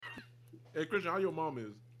Hey Christian, how your mom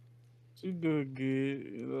is? She doing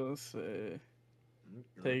good, you know what I'm saying?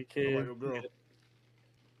 Okay. Take How about care. your girl?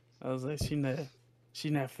 I was like, she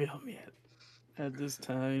not feeling me at this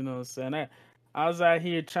time, you know what I'm saying? I was out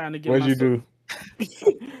here trying to get What'd you myself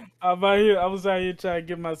do? I was out here trying to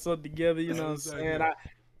get myself together, you know what I'm saying?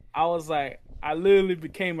 Exactly. I was like, I literally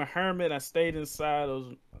became a hermit. I stayed inside. I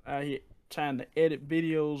was out here trying to edit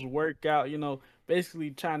videos, work out,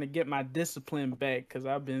 basically trying to get my discipline back because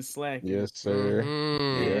I've been slacking. Yes, sir. I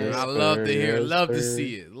Yeah. Yes, love sir. to hear. Yes, Love to sir.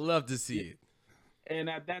 see it. Love to see it. And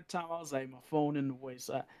at that time, I was like, my phone in the way.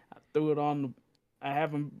 So I threw it on I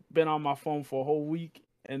haven't been on my phone for a whole week.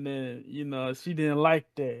 And then, she didn't like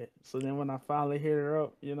that. So then when I finally hit her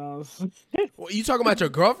up, What, you talking about your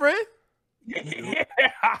girlfriend? Yep.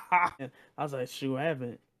 I was like, shoot, I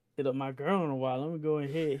haven't hit up my girl in a while. Let me go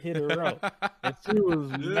ahead hit her up. And she was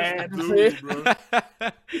This mad as hell. dude, bro.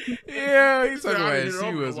 Yeah, He he's said talking I about didn't it. hit her She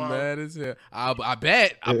up in a was while. mad as hell. I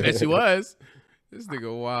bet. I bet she was. This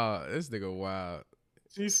nigga wild. This nigga wild.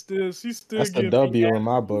 She's still That's a giving me W in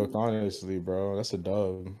my book, honestly, bro. That's a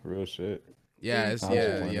dub. Real shit. Yeah, attitude. it's I'm just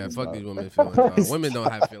yeah, playing. yeah. Let me Fuck these stop. women feelings, dog. Women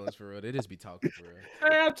don't have feelings for real. They just be talking for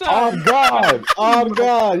real. Hey, I'm Oh trying God! Oh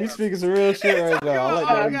God! You speaking some real shit right now. I like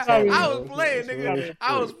the way I'm you trying talking, to I was bro. playing, That's some nigga. real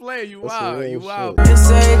I was shit. playing. You That's some wild. real You wild. shit. It's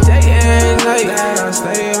a day and night that I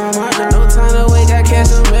stay on my grind. No time to wait, got cash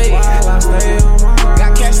to make while I stay on my grind.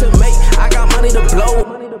 Got cash to make, I got money to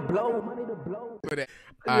blow.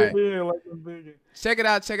 All right. yeah, like a bigger. Check it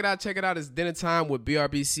out. Check it out. Check it out. It's dinner time with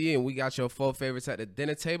BRBC, and we got your 4 favorites at the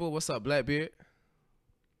dinner table. What's up, Blackbeard?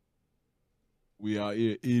 We out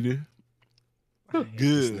here eating. I hate Good.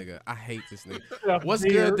 this nigga. I hate this nigga. What's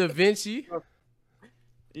good, Da Vinci?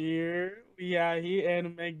 Yeah, we out here,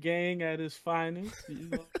 anime gang at its finest.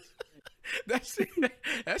 That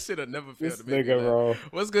shit will never fail This to make me nigga, laugh. bro.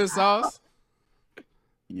 What's good, Sauce?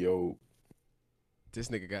 Yo. This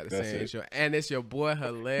nigga got the That's same it. intro. And it's your boy,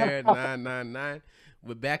 Hilaire 999.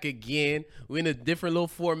 We're back again. We're in a different little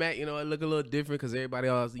format. It look a little different because everybody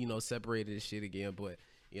else, separated and shit again. But,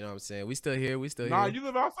 you know what I'm saying? We still here. We still Nah, here. you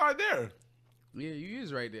live outside there. Yeah, you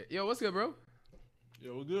is right there. Yo, what's good, bro?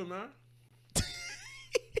 Yeah, we're good, man.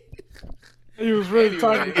 He was really Anyway.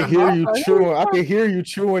 talking. I can hear you chewing. I can hear you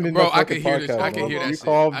chewing in Bro, the I can fucking hear this. podcast. I can bro. hear that you shit.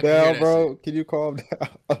 calm I can hear down, that bro? shit. Can you calm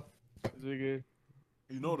down? Nigga.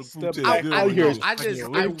 You know the Step food back. tastes good. I when hear you- it.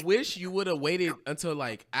 I wish you would have waited until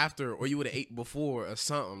like after, or you would have ate before or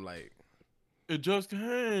something. Like, It just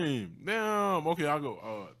came. Damn. Okay, I'll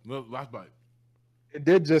go. Last bite. It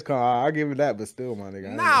did just come. I give it that, but still, my nigga. I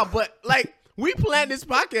ain't nah, but like we planned this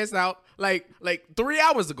podcast out like 3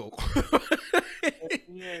 hours ago.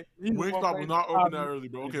 Yeah, Wingstop was not open that early,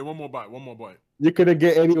 bro. Okay, one more bite. One more bite. You couldn't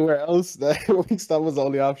get anywhere else. That Wingstop was the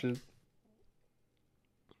only option.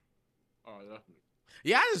 All right, that's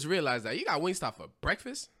Yeah, I just realized that you got Wingstop for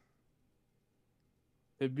breakfast.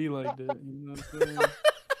 It be like that, you know what I'm saying?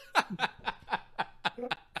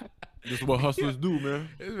 This is what hustlers do, man.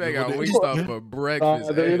 This man got They- Wingstop for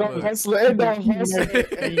breakfast. They Hey, don't look. hustle. It don't hustle.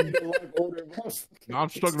 And you get like older, bro. Nah, I'm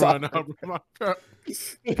struggling right now, bro.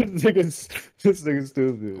 This nigga's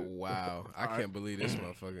stupid. Wow, I can't believe this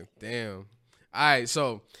motherfucker. Damn. All right,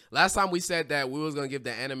 so last time we said that we was gonna give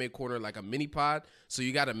the anime corner like a mini pod. So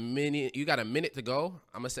you got a minute to go.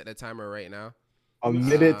 I'm gonna set the timer right now. A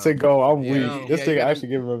minute to go. I'm yeah, weak. This yeah, nigga you gotta- actually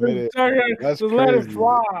give him a minute. Just That's let it crazy.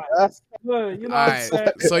 fly. That's- Look, you know All what I'm right, saying?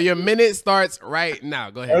 so your minute starts right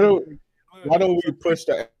now. Go Why ahead. don't we push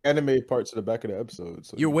the anime part to the back of the episode?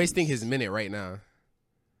 So You're you wasting just- his minute right now.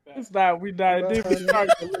 It's not. We not. Then we start.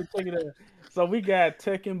 Look, check it out. So we got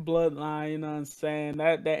Tekken Bloodline. You know what I'm saying?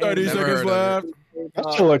 That 30 Never seconds heard of left.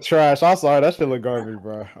 That shit look trash. I'm sorry. That shit look garbage,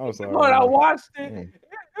 bro. I'm sorry. When I bro. watched it, Mm.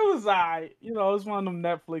 it was alright. You know, it's one of them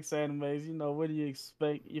Netflix animes. You know, what do you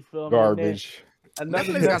expect? You feel me? Garbage. And then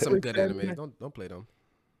Netflix got some good anime- animes. Don't play them.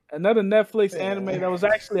 Another Netflix anime that was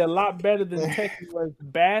actually a lot better than Tekken was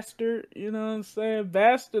Bastard. You know what I'm saying?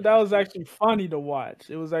 Bastard. That was actually funny to watch.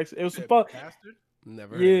 It was supposed. Bastard.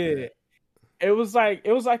 Never heard of Yeah. that. It was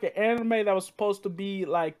like an anime that was supposed to be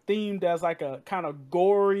like themed as like a kind of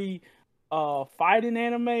gory fighting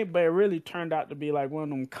anime, but it really turned out to be like one of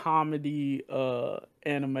them comedy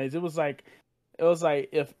animes. It was like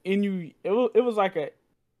if it was like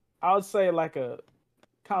I would say like a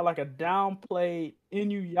kind of like a downplayed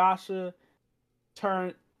Inuyasha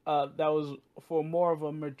turn that was for more of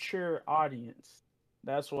a mature audience.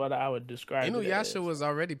 That's what I would describe it as. Inuyasha was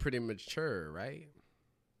already pretty mature, right?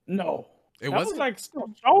 No. It That was wasn't? like still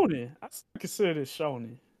shonen. I still consider it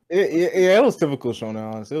shonen. It was typical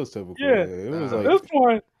shonen, honestly. It was typical. Yeah. It was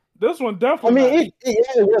like. This one I definitely. mean,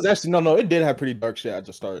 it was actually no. It did have pretty dark shit at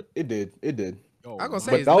the start. It did. Yo, I'm gonna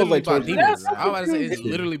say But it's that was, literally like, about towards- demons. That's I'm about to say it's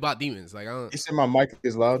something- literally about demons. Like I don't. You said my mic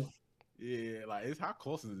is loud. yeah, like it's how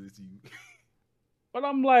close is it to you? But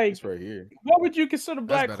I'm like, It's right here. what would you consider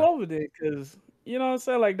Black better. Clover then? Because you know what I'm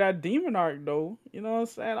saying, like that demon arc though. You know what I'm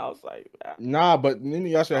saying? I was like, Nah, but then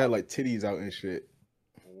y'all should have like titties out and shit.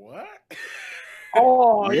 What?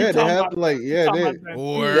 oh, you Yeah, they talking had about- like you yeah, talking they about that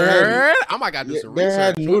Word. I might gotta do some they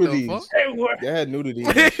had research. What the nudities. fuck? Hey, what? They had nudity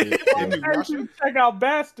and shit. In Yeah. the Hey, Russia? you check out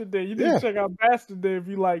Bastard Day. You need Yeah. to check out Bastard Day if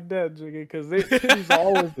you like that, Jigga, because they titties are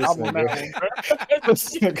always This top on that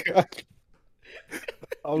nigga. one, bro.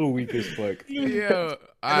 I'm weak as fuck. Yeah.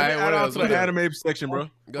 All Let me right. add What on else? to What the else? anime section, bro.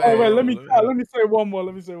 Go Oh ahead. wait, let let me say one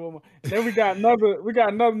more. Then we got another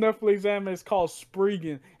Netflix anime. It's called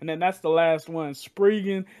Spriggan, and then that's the last one.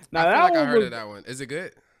 Spriggan. Now I feel that like one I heard was, of that one. Is it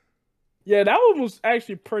good? yeah, that one was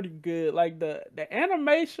actually pretty good. Like the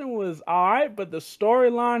animation was alright, but the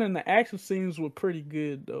storyline and the action scenes were pretty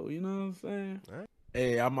good though. You know what I'm saying?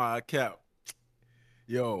 Hey, I'm cap.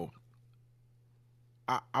 Yo,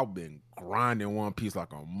 I've been grinding One Piece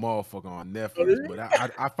like a motherfucker on Netflix, but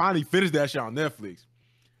I finally finished that shit on Netflix.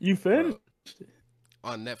 You finished?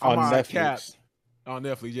 On Netflix. On I'm cap Netflix. on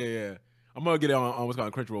Netflix. Yeah. I'm gonna get it on what's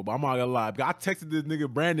called Crunchyroll, but I'm not gonna lie. I texted this nigga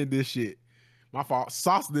Brandon this shit. My fault.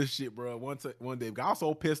 Sauce this shit, bro. One day, I was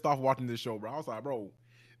so pissed off watching this show, bro. I was like, bro,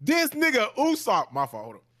 this nigga Usopp. My fault.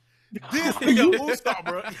 Hold on. This nigga Usopp,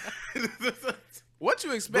 bro. What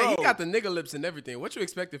you expect? He Bro. got the nigga lips and everything. What you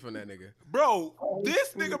expected from that nigga? Bro,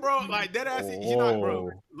 this nigga, bro, like that ass. He not,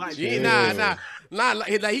 bro. Like, Yeah. Nah. Like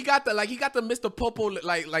he got the Mr. Popo.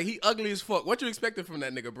 Like he ugly as fuck. What you expected from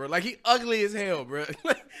that nigga, bro? Like he ugly as hell, bro.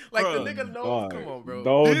 like Bro, the nigga knows. Dog, Come on,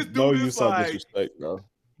 bro. This dude No is use of like- disrespect, bro.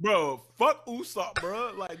 Bro, fuck Usopp,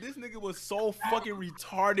 bro. Like this nigga was so fucking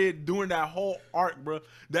retarded during that whole arc, bro.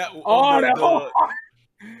 That bro, Oh, I'm you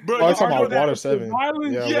talking know about that- Water 7.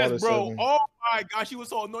 violence? Yeah, yes, Water bro. 7. Oh my gosh, he was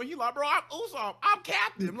so annoying. He like, bro, I'm Usopp. I'm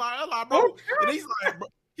captain. I'm like, bro. And he's like, bro,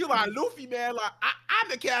 he like Luffy, man. Like, I'm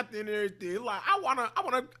the captain and everything. Like, I wanna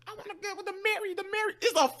get with the Mary. The Mary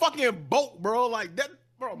is a fucking boat, bro. Like that,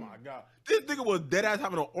 bro. My god, this nigga was dead ass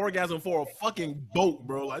having an orgasm for a fucking boat,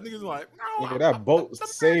 bro. Like niggas like, no, Nigga, that boat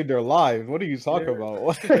saved their lives. What are you talking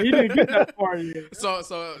about? He didn't get that far yet. So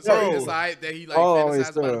Bro. he decided that he like Oh, fantasized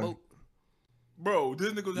it's by the the- boat. bro.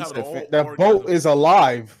 This nigga was You having said a whole that orgasm. boat is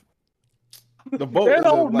alive. The boat. They is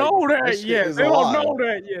don't like, know that shit yet. is They don't alive. know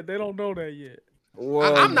that yet. They don't know that yet.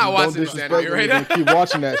 Well, I'm not don't watching this disrespect anime me, right then now. Keep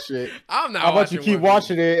watching that shit. I'm not. How about you watching keep One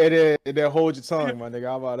watching it and then hold your tongue, my nigga?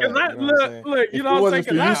 How about that? Cause I, You know what I'm saying? look, you If know it what I'm wasn't saying? for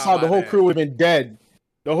 'Cause you, I- How the whole about crew would have been dead.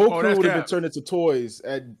 The whole Oh, crew that's would have cap. been turned into toys.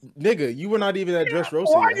 Nigga, you were not even at Dressrosa.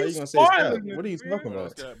 why How you you gonna say it's cap? spoiling it, What are you man? talking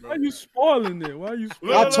about? Why you spoiling it? Why you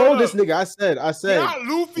spoiling I Look, told look. this nigga. I said, Without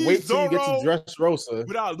Luffy, wait till you get to Zoro, Dressrosa.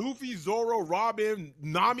 without Luffy, Zoro, Robin,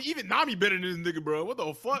 Nami, even Nami better than this nigga, bro. What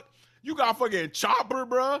the fuck? You got fucking Chopper,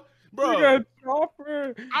 bro. You Bro, got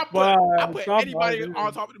Chopper. I Wow, put Chopper, anybody dude.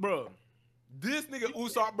 on top of it, bro. This nigga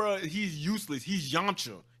Usopp, bro, he's useless. He's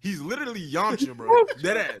Yamcha. He's literally Yamcha, bro.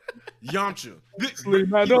 Dead ass. Yamcha. Sleep,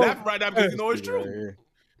 man, He don't- laughing right now because he know it's Right true. here.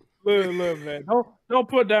 Look, man. Don't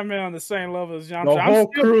put that man on the same level as Yamcha. The I'm whole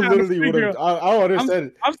still crew trying to literally would figure- have. I don't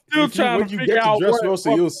understand. I'm still trying When to you figure get to out what.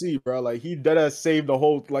 Dressrosa, you'll see, bro. Like he dead ass saved the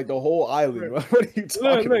whole island. What are you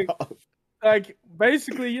talking look. about? Like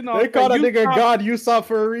basically, you know, They call that nigga Usopp- God Usopp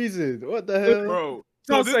for a reason. What the hell? Bro.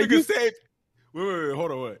 So So this say nigga you- saved. Wait,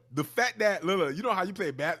 hold on, wait. The fact that Lila, you know how you play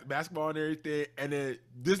basketball and everything, and then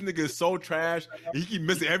this nigga is so trash, and he keep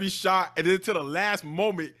missing every shot, and then to the last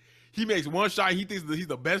moment, he makes one shot, and he thinks that he's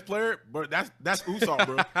the best player, but that's Usopp,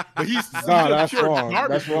 bro. But he's Nah, that's pure wrong. garbage,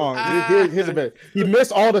 That's bro. wrong. Here's a bet. He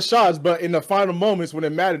missed all the shots, but in the final moments when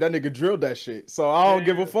it mattered, that nigga drilled that shit. So I don't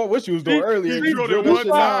give a fuck what you was doing earlier. he If you drilled drilled it that one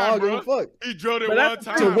shit now, I time, don't give a bro. fuck. He drilled it But one that's-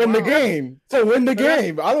 time. To win the wow. game. To win the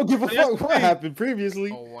game. I don't give a But that's fuck the what thing. happened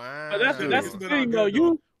previously. Oh wow. But that's Niggas the been thing, out though. good,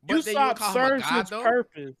 though. But then you Usopp call him a serves god, his though?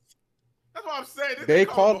 purpose. That's what I'm saying. This They nigga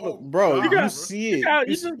call him a whole bro. god, You gotta- see it. you You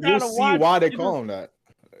just you'll gotta see watch- why they you call just- him that.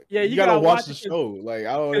 Yeah, You gotta watch the it show. Like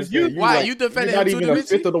I don't 'cause you- understand. Why? Like, You defending you're not him too, even a Da fifth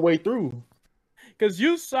Vinci? of the way through. Because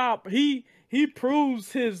Usopp, he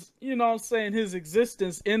proves his, you know what I'm saying, his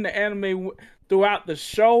existence in the anime throughout the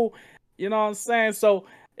show. You know what I'm saying? So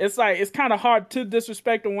it's like it's kind of hard to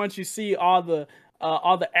disrespect him once you see all the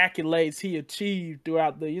accolades he achieved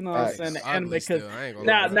throughout the, you know what I'm Facts. saying, the Ugly anime. Because still. I ain't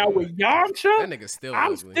gonna lie. now with that Yamcha, nigga still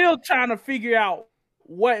I'm ugly. still trying to figure out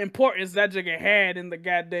what importance that nigga had in the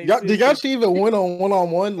goddamn. Did series. y'all even win on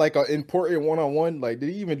one-on-one, like an important one-on-one? Like, did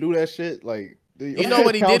he even do that shit? Like, You know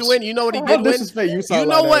what he did win? You know what he did Don't win? disrespect Usopp You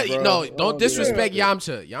know like what? that, bro. No, don't do that. disrespect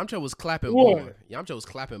Yamcha. Yamcha was clapping What? Bulma. Yamcha was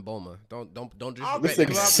clapping Bulma. Don't This disrespect nigga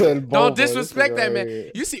that. said Don't Bulma. This disrespect nigga that, right man.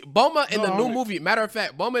 here. You see, Bulma in the new No. movie. Matter of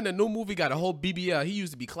fact, Bulma in the new movie got a whole BBL. He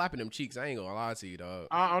used to be clapping them cheeks. I ain't gonna lie to you, dog.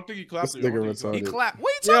 I don't think he clapped This it. I nigga don't think he clapped He retarded. clapped.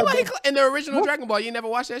 What you talking Yeah, about? In the original Dragon Ball, you never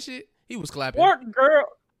watched that shit? He was clapping.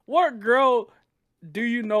 What girl do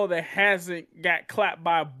you know that hasn't got clapped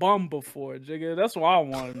by a bum before, Jigga? That's what I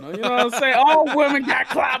want to know. You know what I'm saying? All women got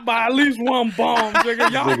clapped by at least one bum,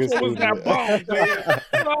 Jigga. Y'all Nigga was that stupid. bum, Jigga.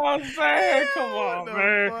 You know what I'm saying? Come on,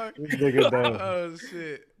 man. This nigga dumb. Oh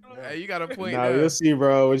shit! Hey, you got a point Nah, there. you'll see,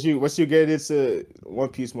 bro. Once you get into One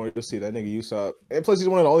Piece more, you'll see that nigga Usopp. And plus, he's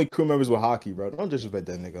one of the only crew members with hockey, bro. Don't disrespect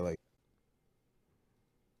that nigga. Like,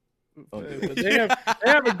 But they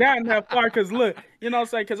haven't gotten that far because look, you know what I'm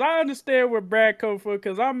saying? Because I understand where Brad come from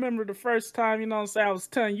because I remember the first time, you know what I'm saying, I was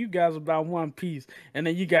telling you guys about One Piece and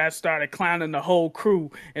then you guys started clowning the whole crew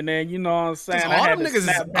and then, you know what I'm saying, All I had them to niggas is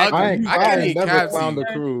snap back ugly. to I you ain't, I guys. can't I eat ain't never crab clowned the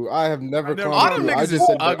seed. crew. I have never never- clowned All the them crew. I niggas just is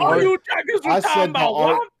said the ugly. Oh, art. you niggas I was talking said the about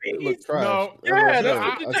art One Piece? looked trash. No. That's what I Yeah, said. that's what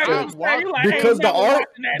you I think said- I'm saying. You like, because ain't the never art,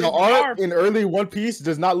 watching that the in art garbage. in early One Piece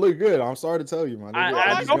does not look good. I'm sorry to tell you, man. I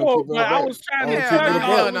just gonna know, keep it but I a was buck. trying I'm to gonna tell keep it a y'all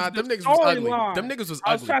buck. Hell it nah, was them the niggas was ugly. storyline. Them niggas was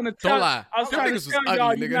I was ugly. trying to Don't tell, lie. I was Them trying niggas to was tell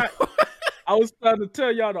y'all ugly, you nigga. not. I was trying to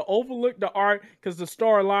tell y'all to overlook the art because the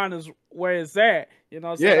storyline is where it's at. You know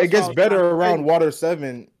what I'm Yeah, saying? it That's gets what I was better trying to around tell Water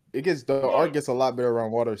 7. The Look. art gets a lot better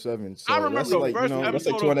around Water 7. So I remember that's the like, first that's like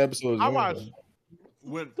episode 200 of- episodes. I in, watched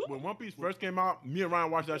bro. when One Piece first came out. Me and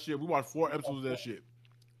Ryan watched that shit. We watched 4 episodes of that shit,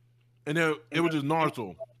 and then it was just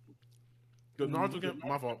Naruto. The Naruto came.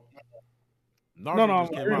 My fault. Naruto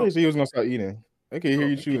just came I out. didn't say he was gonna start eating. I can hear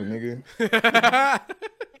you chewing, nigga.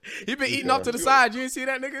 He been eating Okay. off to the side. You ain't see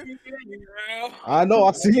that nigga? I know,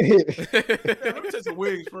 I seen it. Yeah, let me take some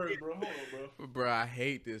wings first, bro. Hold on, bro. Bro, I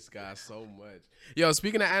hate this guy so much. Yo,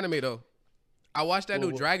 speaking of anime though, I watched that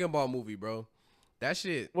new Dragon Ball movie, bro. That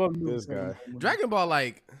shit, This guy. Dragon Ball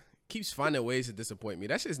like keeps finding ways to disappoint me.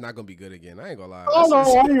 That shit's not gonna be good again. I ain't gonna lie. I don't know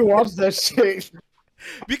That's- why you watch that shit.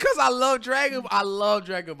 Because I love Dragon Ball.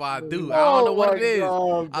 I do. I don't know what my it is.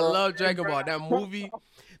 God, I bro. love Dragon Ball. That movie.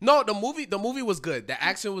 No, the movie was good. The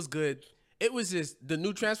action was good. It was just the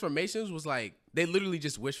new transformations was like they literally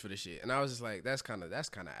just wished for the shit. And I was just like, that's kind of ass.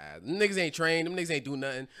 Them niggas ain't trained. Them niggas ain't do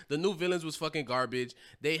nothing. The new villains was fucking garbage.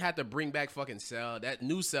 They had to bring back fucking Cell. That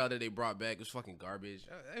new Cell that they brought back was fucking garbage.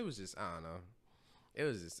 It was just, I don't know. It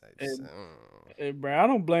was just, I don't know. Hey, bro, I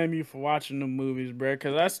don't blame you for watching the movies, bro,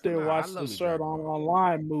 because I still Nah, I watch love the me Sword Dragon Art Ball.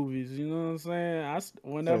 Online movies. You know what I'm saying?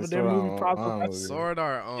 Whenever Sword that Art movie pops Online up, movie. Sword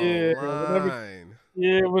Art Yeah,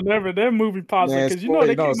 Online. whenever that movie pops up, Man, because you know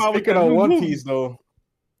they came out with speaking that of new One movie. Piece though,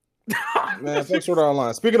 man, fuck Sword Art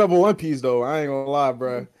Online. Speaking of One Piece though, I ain't gonna lie,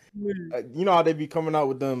 bro. You know how they be coming out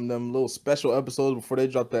with them little special episodes before they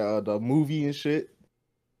drop the movie and shit.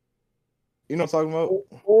 You know what I'm talking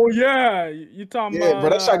about? Oh yeah, you talking Yeah, about? bro,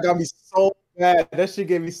 that shit got me so bad. That shit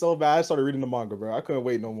gave me so bad. I started reading the manga, bro. I couldn't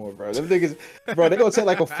wait no more, bro. Them niggas, bro, they gonna take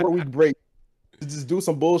like a 4-week break to just do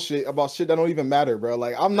some bullshit about shit that don't even matter, bro.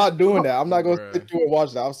 Like, I'm not doing that. I'm not gonna Bruh. sit through and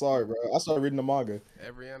watch that. I'm sorry, bro. I started reading the manga,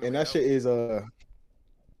 Every anime and that out. shit is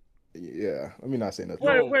yeah. Let me not say nothing.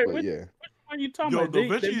 Wait, but which yeah. one you talking Yo, about? Da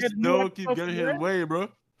Vinci made a new still keep episode getting for his that? way, bro.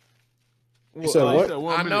 You said He what? said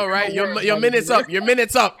 1 I minute. know, right? Don't worry Your about it. minute's up. Your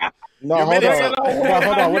minute's up. No, Your hold minutes on. up.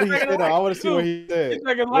 Hold on. What did he You're say? taking Though? I want like to see what he said. You're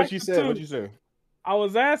taking What like you the said? two. What you said? I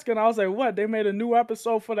was asking. I was like, what? They made a new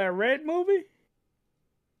episode for that Red movie?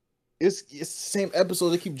 It's the same episode.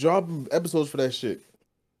 They keep dropping episodes for that shit.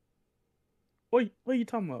 What you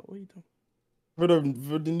talking about? What you talking? For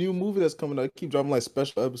the new movie that's coming out, they keep dropping like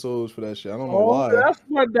special episodes for that shit. I don't know Oh, why. that's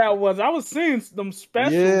what that was. I was seeing them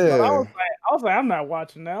specials, but Yeah. I was like, I'm not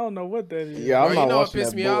watching that. I don't know what that is. Yeah, Bro, I'm you not know what watching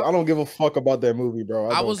pissed that me movie. off? I don't give a fuck about that movie, bro.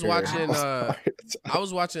 I don't was care. watching I'm sorry.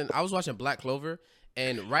 I was watching Black Clover,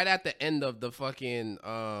 and right at the end of the fucking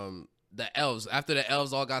the elves, after the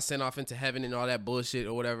elves all got sent off into heaven and all that bullshit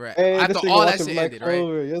or whatever, Hey, after this nigga all that watching shit Black ended, right?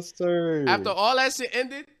 Clover. Yes, sir. After all that shit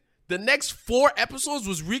ended, the next 4 episodes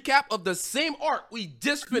was recap of the same arc we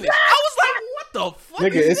just finished. I was like, what the fuck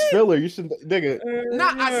Nigga, is it's this? filler. You should, nigga.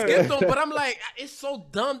 Nah, I Yeah. skipped them, but I'm like, it's so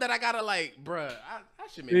dumb that I gotta like, bruh,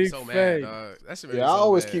 that shit made me Big so mad, fake. dog. That shit made Yeah, me I so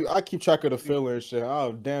always mad. keep track of the filler and shit.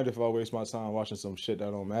 I'm damned if I waste my time watching some shit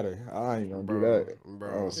that don't matter. I ain't gonna do that.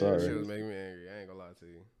 Bro, Oh, sorry. that shit was making me angry. I ain't gonna lie to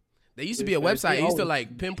you. There used to be Big a fake. website. It They used to always-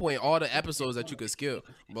 like pinpoint all the episodes that you could skip,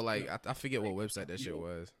 but like I forget what website that shit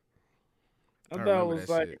was. I thought it remember was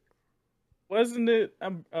that like, shit. wasn't it?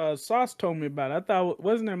 Sauce told me about it. I thought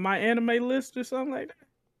wasn't it my anime list or something like that?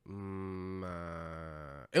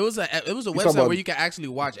 It was a talking website about- where you can actually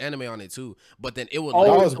watch anime on it too. But then it would that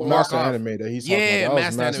was mark Master off. Anime that he's talking Yeah, about. That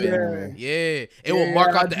was Master Anime. Yeah, it will Yeah,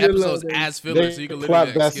 mark I off the did love episodes that. as filler, They so you can clap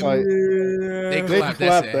literally that like, skip site. it. They They clap that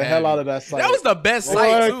clapped shit the hell heavy. out of that site. That was the best Boy,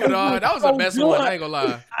 site too, come dog. That was the so best one. good. I ain't gonna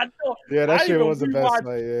lie. I know. Yeah, that I shit even was the best rewatched-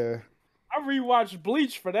 site. Yeah. I rewatched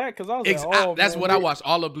Bleach for that because I was like, oh, That's man, what I watched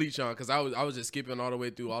all of Bleach on because I was just skipping all the way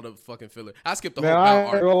through all the fucking filler. I skipped the Man, whole I Bout ain't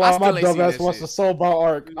arc. gonna I lie, still my ain't seen dumb ass that watched the shit. Soul Bout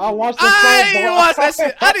arc. I watched the Soul I ain't even Bout watched that arc.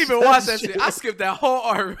 shit. I didn't even watch that shit. I skipped that whole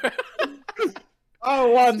arc. I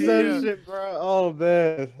watched that Yeah. shit, bro. Oh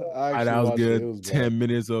man, That was good. It was 10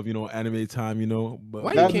 minutes of anime time, But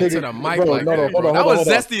Why you That came to nigga- the mic bro, like no, no, that, hold bro? on, That hold was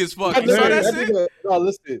on. zesty as fuck. You saw that shit? No,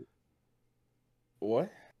 listen. What?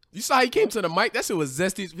 You saw he came to the mic. That shit was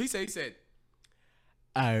zesty. He said,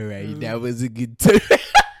 "All right, that was a good time."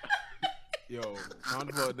 Yo, calm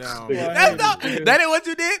the fuck down. That's not. That ain't what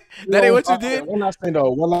you did. That ain't what you did. One last thing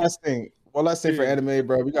though. One last thing for anime,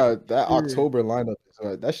 bro. We got that Yeah. October lineup.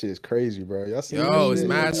 So that shit is crazy, bro. Y'all see Yo, that it's shit?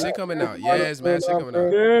 mad shit coming out. Yeah, it's mad shit coming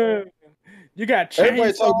out. Yeah. You got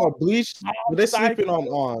Everybody Chainsaw. talking about Bleach, but they sleeping Psycho,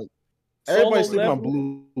 on. Everybody Solo sleeping on Level.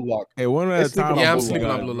 Blue Lock. Hey, one at a It's sleeping time. on Yeah, I'm Blue sleeping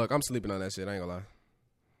Lock. on Blue Look. I'm sleeping on that shit. I ain't gonna lie.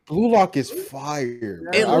 Blue Lock is fire.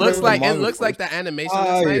 It I looks read like the manga the first. animation is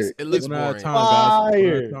nice. Fire. It looks One at a boring. time, guys. One at a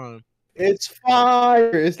Fire. time. It's fire.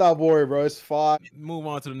 It's not boring, bro. It's fire. Move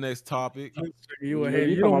on to the next topic. You If ahead.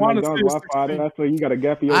 you You talking don't about want to McDonald's see Wi-Fi, 16. that's what you got to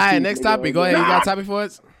gap your All right, teeth, next nigga. topic. Go ahead. You got a topic for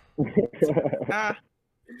us?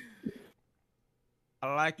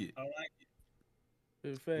 I like it.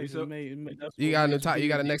 In fact, Lisa? that's You what got a makes you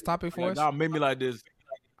got a me- next topic for Like, us? that made me like this.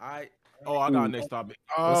 I got a next topic.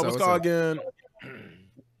 What's up, What's what's called again?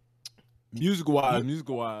 Musical wise,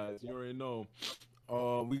 you already know.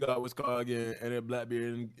 We got what's called again, and then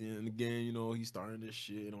Blackbeard, and again, you know, he's starting this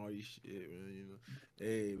shit and all this shit, man. You know,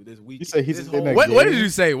 hey, this week. You say he's this in that What did game? you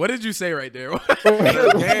say? What did you say right there? The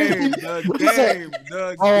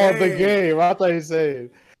game. I thought you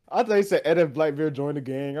said. Ed and Blackbeard joined the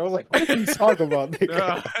gang. I was like, what are you talking about?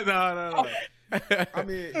 Nigga? No. I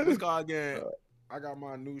mean, what's called again? I got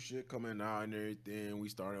my new shit coming out and everything. We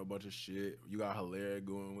started a bunch of shit. You got Hilaire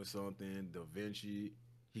going with something. Da Vinci,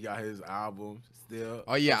 he got his album still.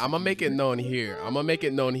 Oh yeah, I'm gonna make it known here.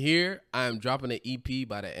 I am dropping an EP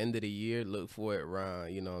by the end of the year. Look for it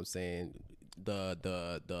around, you know what I'm saying,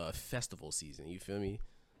 the festival season. You feel me?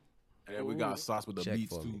 And then we got Sauce with the Check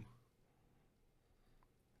beats for too. me.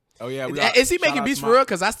 Oh yeah, Is he making beats for real?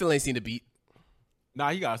 Cause I still ain't seen the beat. Nah,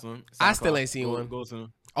 he got some. I still ain't seen one. Go to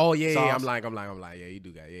him. Oh yeah, Sauce. I'm lying. Yeah, you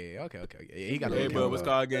do got. Yeah. Okay. Yeah, he got. Hey, a but what's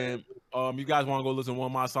called again? You guys want to go listen to one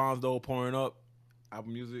of my songs though? Pouring Up,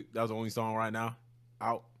 Apple Music. That's the only song right now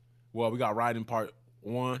out. Well, we got Riding Part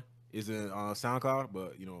 1 is in SoundCloud,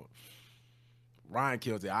 but you know, Ryan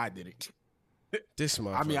kills it. I did it. This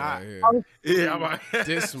motherfucker I mean, right here. Yeah, I'm like,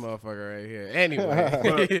 This motherfucker right here.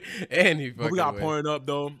 Anyway, but we got Pouring Up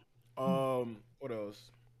though. What else?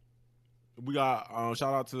 We got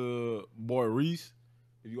shout out to boy Reese.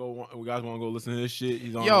 If you guys want to go listen to his shit,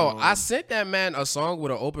 he's on. Yo, I sent that man a song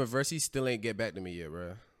with an open verse. He still ain't get back to me yet,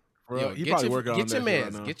 bro. Yo, he probably working on that shit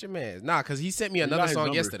right now. Get your mans. Nah, cause he sent me got another his song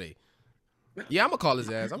number. yesterday. Yeah, I'm gonna call his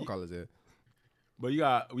ass. But we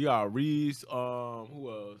got Reese.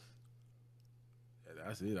 Who else?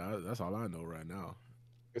 That's it. That's all I know right now.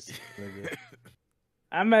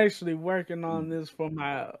 I'm actually working on this for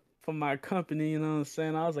my company, you know what I'm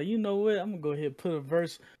saying? I was like, you know what? I'm gonna go ahead and put a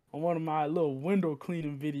verse on one of my little window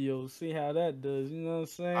cleaning videos, see how that does, you know what I'm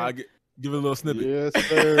saying? I give it a little snippet. Yes,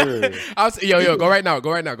 sir. Yo, go right now. Like,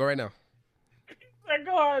 go ahead, now.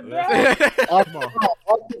 Come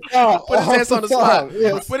on. Put his ass on the spot.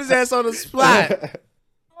 Yes. Put his ass on the spot.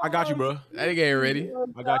 I got you, bro. That nigga ain't ready.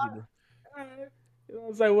 I got you, bro. You know what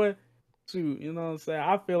I'm saying? What? Shoot, you know what I'm saying?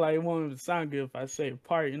 I feel like it won't even sound good if I say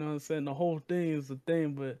part, you know what I'm saying? The whole thing is the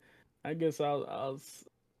thing, but I guess I'll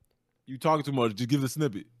You talking too much. Just give the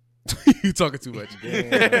snippet. You talking too much.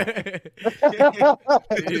 Yeah.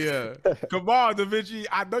 Come on, Da Vinci.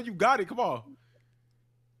 I know you got it. Come on.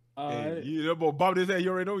 Alright. You that boy bobbing his head.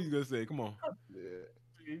 You already know what he's gonna say. Come on.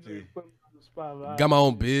 You just put me on the spot, but Got my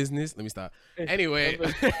own business. Let me stop. Anyway.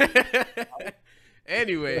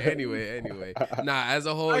 Anyway. Nah, as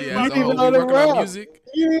a whole, yeah. As a You whole, even know we the working on rap. music.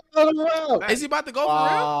 You know the rap. Is he about to go for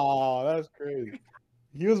real? Oh, that's crazy.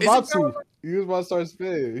 He was Is about he- to. He was about to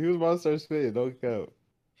start spitting. Don't count.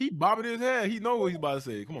 He bobbing his head. He know what he's about to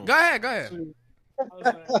say. Come on. Go ahead. I was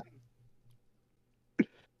like,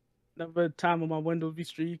 never a time when my windows be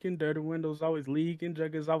streaking, dirty windows always leaking,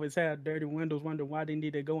 juggers always had dirty windows, wonder why they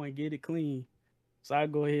need to go and get it clean. So I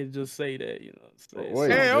go ahead and just say that, you know. Say,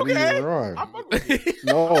 Wait, Hey, what are you okay. even wrong? I'm fucking with you.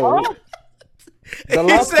 No. The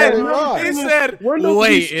last part it rhymed. He said, Windows wait,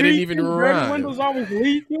 be it didn't even streaking, dirty rhyme. windows always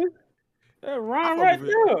leaking. That rhyme fuck right with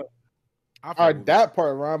it. there. I fuck All right, with it. that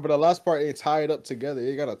part rhymed, but the last part ain't tied up together.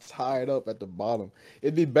 You gotta tie it up at the bottom.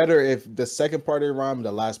 It'd be better if the second part didn't rhyme and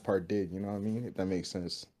the last part did. You know what I mean? If that makes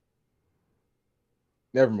sense.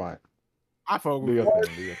 Never mind. I fuck Do with your it.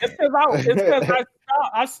 thing. Do your It's thing. because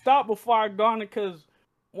I stopped before I gone it because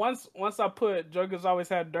once I put Juggers always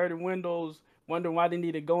had dirty windows, wondering why they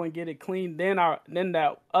need to go and get it clean. Then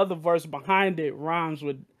that other verse behind it rhymes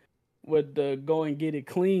with the go and get it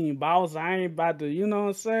clean. But I was like, I ain't about to, you know what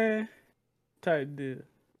I'm saying? Type deal.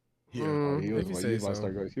 Yeah. Oh, he was if you like, say he about to so.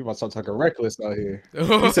 start, he about to start talking reckless out here.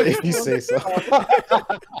 He said, if you say so.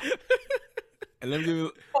 And let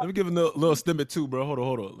me give a little snippet too, bro. Hold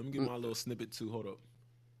on. Let me give my little snippet too. Hold up.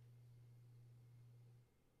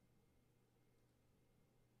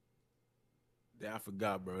 Yeah, I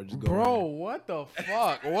forgot, bro. Just go Bro, ahead. what the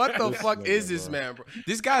fuck? What the This fuck nigga, is this bro. man, bro?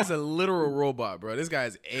 This guy's a literal robot, bro. This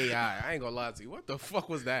guy's AI. I ain't gonna lie to you. What the fuck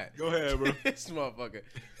was that? Go ahead, bro. This motherfucker.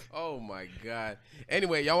 Oh my god.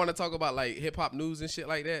 Anyway, y'all want to talk about like hip hop news and shit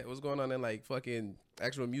like that? What's going on in like fucking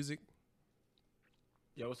actual music?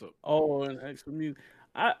 Yeah, what's up? Oh, and extra music.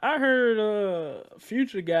 I heard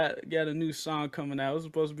Future got a new song coming out. It was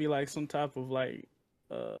supposed to be like some type of like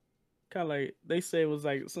kind of like they say it was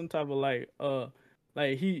like some type of like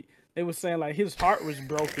they were saying like his heart was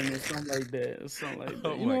broken or something like that or something like that.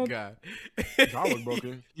 Oh You my know? god. I was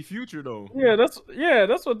broken. He Future though. Yeah,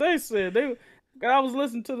 that's what they said. I was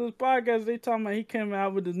listening to this podcast. They talking about he came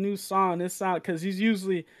out with a new song. This sound because he's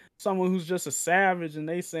usually someone who's just a savage, and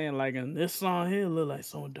they saying like in this song here look like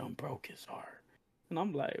someone done broke his heart. And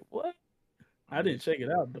I'm like, what? I didn't check it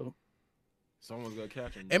out though. Someone's gonna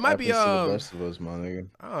catch him. It might be Happens to the best of us, my nigga.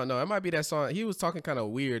 I don't know. It might be that song. He was talking kind of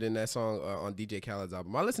weird in that song on DJ Khaled's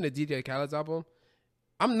album. I listened to DJ Khaled's album.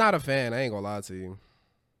 I'm not a fan. I ain't gonna lie to you.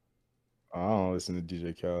 I don't listen to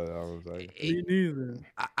DJ Khaled. I was like, Me neither.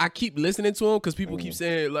 I keep listening to him because people keep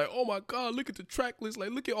saying like, "Oh my god, look at the track list!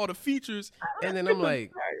 Like, look at all the features." And then I'm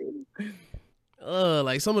like,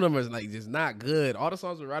 like some of them are like just not good. All the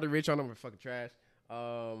songs with Roddy Ricch on them are fucking trash.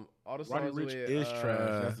 All the Roddy songs Ricch with is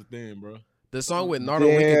trash. That's the thing, bro. the song with Nardo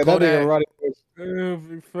Wick yeah, and that Kodak. nigga Roddy Ricch.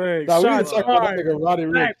 Every fake. Nah, we didn't Shots talk about that fired. nigga Roddy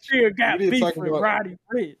Ricch. Black Cheer got We didn't beef talk with about- Roddy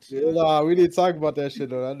Ricch. Nah, we didn't talk about that shit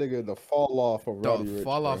though. That nigga the fall off of Roddy The Ricch.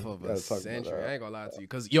 fall bro. off of Gotta a talk about century. that. I ain't gonna lie to you,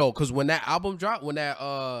 cause when that album dropped, when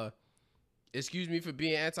that excuse me for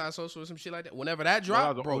being antisocial or some shit like that, whenever that That dropped,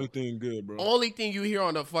 was the bro, only thing good, bro. only thing you hear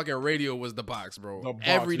on the fucking radio was the box, bro. The box,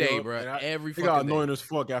 Every day, yo. bro. And Every He got fucking day. annoying as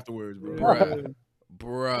fuck afterwards, bro. Bruh. He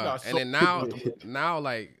Bruh. got And so then now, stupid.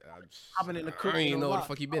 like, I've been in the I cook don't even a know where the lot.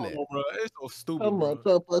 fuck he been I at. don't know, bro. It's so stupid, Come on,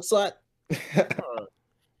 bro. what's up? Bruh.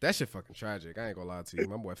 That shit fucking tragic. I ain't gonna lie to you.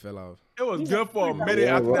 My boy fell off. It was good for a minute.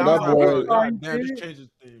 Yeah, After bro, that, that I was like, bro, boy- God damn, just change his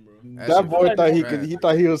theme, bro. That That shit boy fucking thought he trash. could. He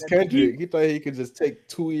thought he was Kendrick. He thought he could just take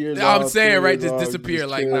 2 years. I'm off, saying, 3 right, years just off, disappear.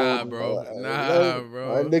 Like, chill. nah, bro. Nah,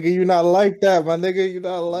 bro. My nigga, you not like that, my nigga. You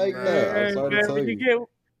not like Nah, that. I'm Hey, sorry to man, tell when you.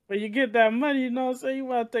 you get that money, you know what I'm saying? You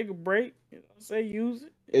want to take a break. You know what I'm saying? Use it.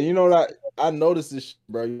 And you know that I noticed this, shit,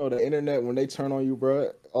 bro. You know the internet when they turn on you,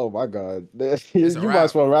 bro. Oh my god, you It's a might wrap.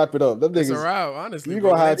 as well wrap it up. Them It's a niggas, route, honestly. you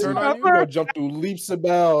bro. gonna When have they to. turn on You gonna jump through leaps and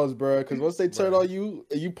bounds, bro. Because once they turn Bruh. on you,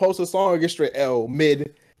 and you post a song, it get straight L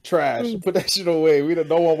mid trash. Put that shit away.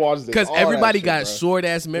 No one watches it. Because All that everybody shit, got bro. short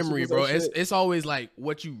ass memory, was bro. that shit. It's always like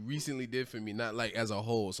what you recently did for me, not like as a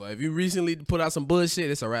whole. So if you recently put out some bullshit,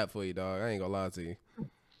 it's a wrap for you, dog. I ain't gonna lie to you.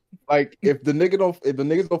 Like if the niggas don't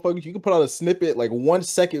fuck with you, you can put out a snippet like 1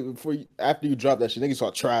 second before after you drop that shit. Niggas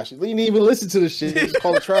start trash. You didn't even listen to the shit. You just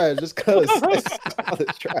call it trash just cause. Call it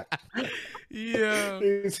trash. Yeah,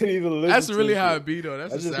 You didn't even listen that's to really the how shit. it be though.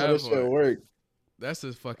 That's That's the just how sad this shit part. work. That's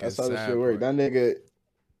just fucking That's how this sad. shit work. part. That nigga,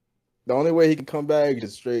 the only way he can come back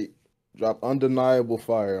is straight drop undeniable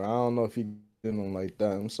fire. I don't know if he did him like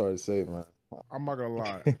that. I'm sorry to say, man. I'm not gonna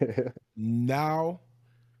lie. Now,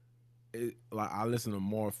 like I listen to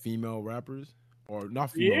more female rappers, or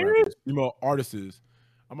not female Yeah? rappers, female artists.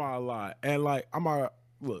 I'm not gonna lie, and like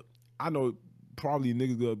look. I know probably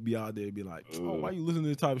niggas gonna be out there and be like, "Oh, why you listening to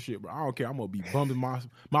this type of shit, bro?" I don't care. I'm gonna be bumping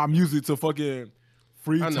my music to fucking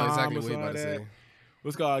free I know time exactly or what you something about to like that. say.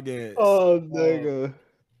 What's called again? Oh, nigga.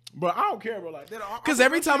 But I don't care, bro. Like, Cause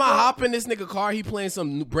every time I hop in this nigga car, he playing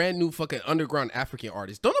some brand new fucking underground African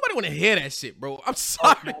artist. Don't nobody want to hear that shit, bro. I'm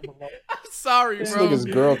sorry. I'm sorry, This bro. nigga's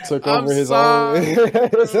girl took I'm over his sorry, own.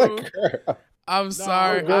 It's bro. a girl. I'm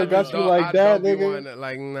sorry. girl I got just you don't- like I that, don't be nigga? wanting to-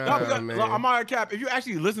 Like, No, nah, because, man. like, I'm not a cap. If you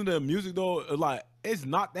actually listen to the music though, like it's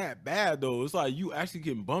not that bad though. It's like you actually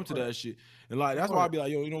getting bumped to that shit, and like that's why I be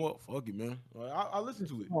like, yo, you know what? Fuck it, man. Like, I listen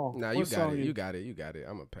to it. Oh, Nah, you got it. You got it. You got it.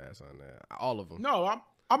 I'm gonna pass on that. All of them. No,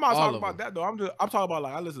 I'm not All talking of about them. that though. I'm talking about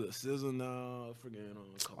like I listen to SZA now, freaking.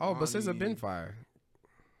 Oh, but SZA Kalani, been fire.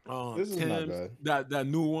 This is not Tim's, bad. that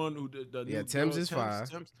new one who did the Yeah, new Tim's girl, is fire.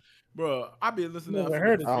 Bro, I been listening to Never that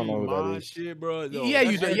heard freaking it. I don't know Free who that Mind is. shit, bro. Yo, Yeah,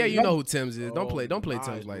 that you shit- yeah, you know who Tim's is. Don't Oh, play nice,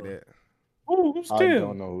 Tim's like bro. that. Ooh, who's I Tim?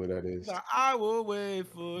 don't know who that is. Like, I will wait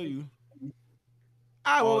for you.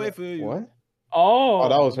 I will wait for you. What? Oh, Oh,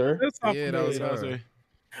 that was her? That's not Yeah, that was familiar. That was her. her.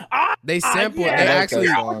 Ah, They sampled. yeah, they I like actually.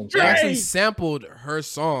 that song. They actually Great. sampled her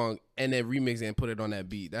song and then remixed it and put it on that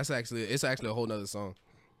beat. It's actually a whole nother song.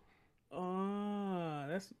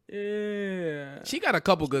 That's yeah. She got a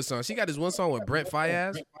couple good songs. She got this one song with Brent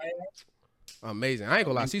Fayez. Amazing. I ain't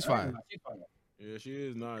gonna lie, she's fire. Yeah, she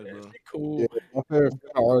is nice, bro. Cool. Yeah, my favorite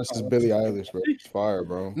female artist is Billie Eilish, bro. She's fire,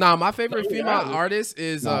 bro. Nah, my favorite female artist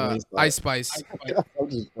is Nah, he's not. Icespicee. I'm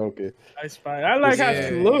just joking. That's fine. I like how Yeah,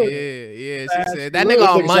 she looks. yeah. She said that Look, nigga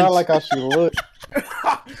all nigga sound munch. like how she look.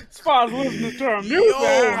 As far as listening to her music, Yo,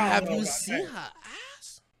 I have don't you know. seen her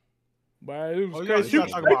ass? But it was Oh, you crazy. She gotta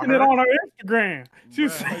was talk about making it her? on her Instagram. She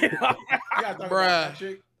was Bruh. saying, You gotta talk about that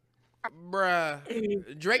chick.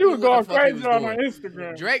 Bruh. Drake she knew was what going the fuck he was crazy on her doing.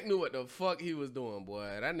 Instagram. Drake knew what the fuck he was doing, boy.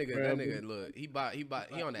 That Bruh, nigga, look, he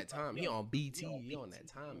on that time. He on BT. He on that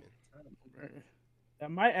timing. That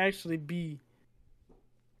might actually be,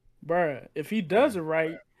 bruh, if he does it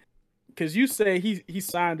right, because you say he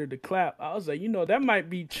signed her to clap. I was like, that might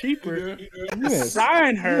be cheaper. Yes.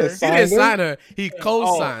 Sign her. Yes. He didn't Signed her? sign her. He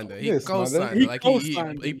co-signed her. He Yes, co-signed her. he Like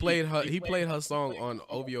co-signed her. he played her. He played her song on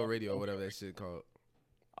OVO Radio or whatever that shit called.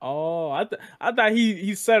 Oh, I thought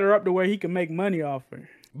he set her up to where he could make money off her.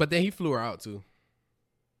 But then he flew her out too.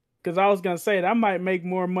 Because I was gonna say that might make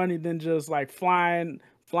more money than just like flying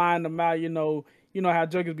them out. You know how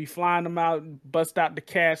jokers be flying them out, bust out the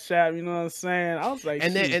cash app. You know what I'm saying? I was like,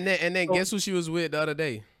 And shit. then guess who she was with the other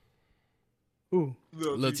day? Who?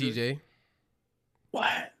 Lil TJ.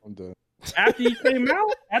 What? I'm done. After he came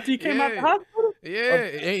out? After he came out the Yeah. hospital?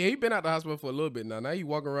 Yeah, he been out the hospital for a little bit now. Now he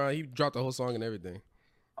walking around. He dropped the whole song and everything.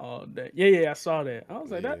 Oh, that. Yeah, I saw that. I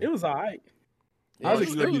was like, Yeah. it was all right. I was it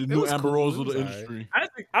like the it new was Amber cool. Rose It of was the alright. industry.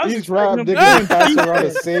 I was These rap expecting him niggas to pass be around the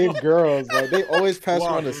better. same girls. Like they always pass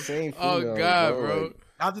Wow. around the same Oh females. God, bro. Like,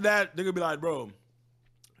 After that, they gonna be like, bro,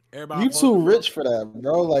 everybody. you too rich for that,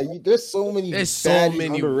 bro. Like there's so many There's so baddies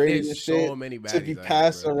many. underrated and There's shit so many to be baddies out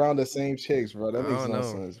passing here, bro. around the same chicks, bro. That I makes don't no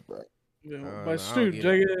know. sense, bro. Yeah, I but don't shoot, get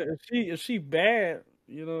Jigga, if she bad,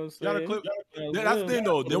 you know what You I'm gotta saying? clip. That's the thing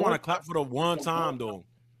though. They want to clap for the one time though,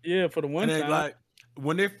 Yeah, for the one and then time. like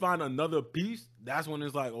when they find another piece, that's when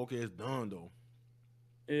it's like, okay, it's done though.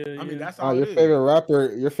 Yeah, I mean, that's Oh, how your it is. favorite rapper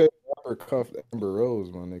cuffed Amber Rose,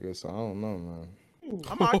 my nigga. So I don't know, man.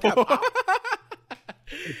 I'm not cap. Talk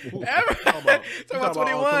about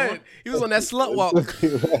 21. He was on that slut walk.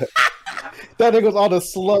 That nigga was on the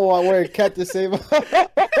slow while wearing Captain Save.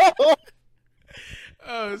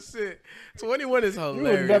 Oh shit. 21 is You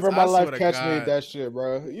hilarious. will never in my I life swear to catch me at God. that shit,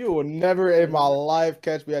 bro. You will never in my life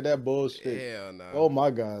catch me at that bullshit. Hell no. Oh my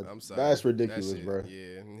god, I'm sorry. that's ridiculous, That shit, bro.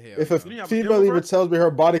 Yeah. If Hell a Did he have a female camera, even bro? tells me her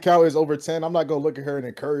body count is over 10, I'm not gonna look at her and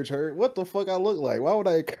encourage her. What the fuck I look like? Why would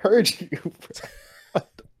I encourage you? bro?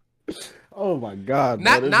 Oh my god,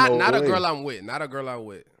 bro. Not There's not no not a way. girl I'm with. Not a girl I'm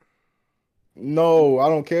with. No, I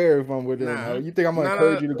don't care if I'm with her. Nah. You think I'm gonna Nah,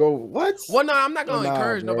 encourage nah. you to go? What? Well, no, I'm not gonna Nah,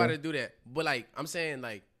 encourage bro. nobody to do that. But like, I'm saying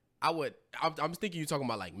like I'm thinking you talking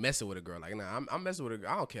about like messing with a girl. Like, nah, I'm messing with a girl.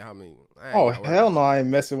 I don't care how many. I ain't Oh gotta worry hell about no, I ain't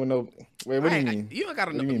messing with no. Wait, what do you mean? You don't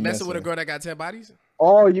gotta What do you mean messing with a messing? girl that got 10 bodies.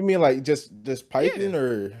 Oh, you mean like just piping Yeah.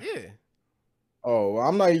 or? Yeah. Oh, well,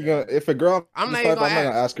 I'm not even gonna. If a girl, I'm not I'm even not gonna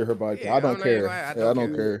gonna ask her body count. Yeah, I I'm don't not even care. gonna- I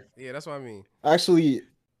don't care. Yeah, that's what I mean. Actually,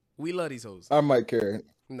 We love these hoes. I might care.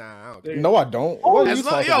 Nah, I don't care. No, I don't. What are As you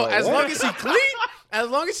long, talking yo, about? as What? long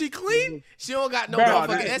as she clean, she don't got no Bro, motherfucking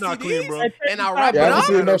that's not clean, STDs, bro. and I wrap Yeah, I it haven't up.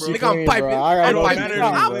 seen enough she Nigga, I'm clean, piping. bro. I I'm gotta know piping. she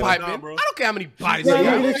I'm clean, piping. bro. I don't care how many bodies Yeah, you got.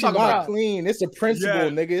 even What if you she's talking not about? clean, it's the principle, Yeah.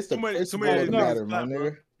 nigga. It's the Too many principle of the niggas matter, my clap, bro.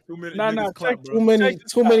 nigga. Too many Nah, niggas clap, check- bro. Too many, Check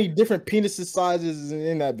this too out. many different penises sizes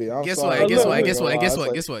in that bit. I'm Guess sorry. what? Guess look, what? look, Guess what? Guess It's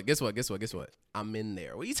what? like- Guess what? I'm in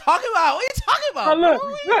there. What you talking about? What you talking about? Oh, look, bro?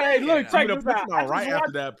 look, hey, look, I check mean, this the out. not right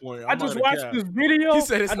after that point. I just watched this video. He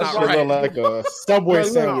said it's I not just Shit watched- right. look like a Subway Look,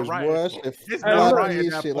 look. sandwich, Not right. boy. That shit It's Hey, not look. right fluffy at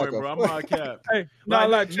as that shit point, like bro. a I'm not cap. Hey, no, Like,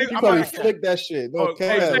 like, you check You I'm probably not- flick that shit. No Oh, cap.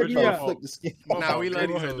 hey, check You me probably out. flick the skin. Nah, we love Go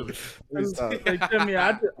these ahead, hoes. Please stop. Hey, Timmy,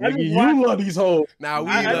 I just Nigga, you watched- love these hoes. Nah, we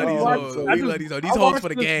I love just these watched- hoes. I We just- love these hoes. I These hoes watched for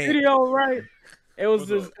the this game. Video, right? It was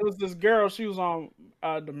What's this girl. She was on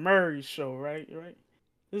the Murray show, right?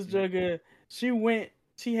 This jugger, she went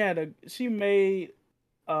she made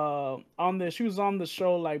she was on the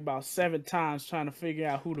show like about 7 times trying to figure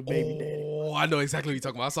out who the baby daddy. Oh, I know exactly what you're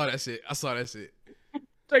talking about. I saw that shit.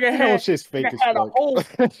 Like You know shit's fake as had a fuck. whole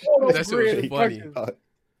photo That shit grid was of funny. judges.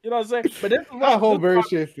 You know what I'm saying? But this is That whole very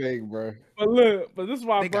shit fake, bro. but this is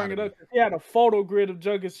why I They bring gotta it up. He had a photo grid of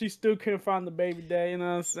judges. She still couldn't find the baby daddy. You know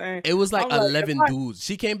what I'm saying? It was like I'm 11 dudes.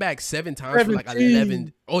 She came back 7 times for like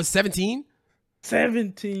 11. Oh, 17?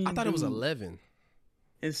 17. I thought it was dudes. 11.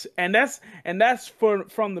 And that's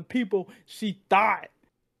from the people she thought.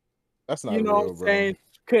 That's not You know real, what I'm bro. saying?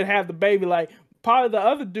 Could have the baby. Like probably the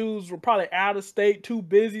other dudes were probably out of state, too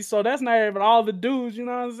busy. So that's not even all the dudes. You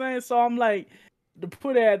know what I'm saying? So I'm like, to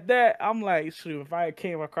put it at that, I'm like, shoot, if I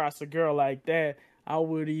came across a girl like that, I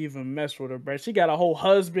wouldn't even mess with her, bro. She got a whole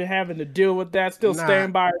husband having to deal with that, still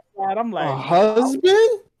staying by her side. I'm like, A husband?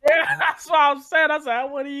 yeah, that's what I'm saying. I said I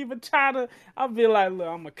wouldn't even try to. I'd be like, look,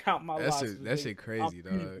 I'm gonna count my That losses. shit crazy,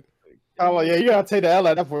 dog. Oh yeah, you gotta take the L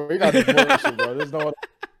out of that for you gotta do bullshit, bro.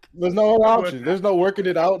 There's no other option. There's no working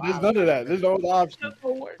it out. There's none of that. There's no other option.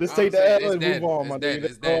 Just take the L and move on, my nigga.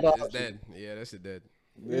 It's dead. It's dead. Yeah, that shit dead.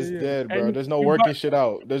 It's dead, bro. And There's no working shit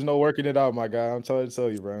out. There's no working it out, my guy. I'm trying to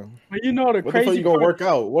tell you, bro. But you know the What the crazy fuck you gonna part, work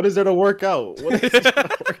out? What is there to work out? What is there to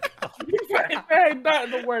work out? there ain't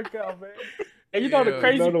nothing to work out, man. And you know the Yeah,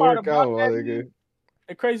 crazy Nothing to part work about out, my that nigga. is,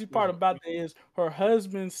 the crazy part about that is her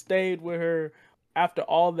husband stayed with her after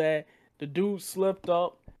all that. The dude slipped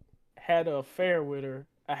up, had an affair with her.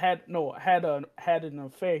 Had an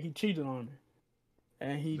affair. He cheated on her.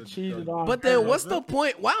 And he cheated on But her. then what's the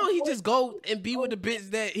point? Why don't he just go and be with the bitch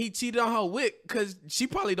that he cheated on her with? Because she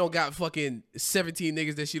probably don't got fucking 17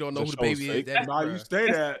 niggas that she don't know who the baby is. That, Nah, you say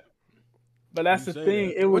that. But that's You the say thing.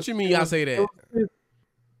 that. It was, what you mean y'all say that?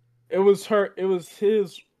 It was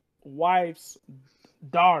his wife's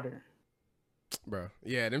daughter. Bro,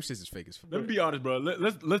 yeah, them shits is fake as fuck. Let me be honest, bro.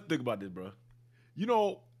 Let's think about this, bro. You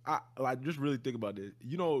know, I like just really think about this.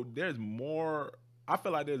 You know, there's more. I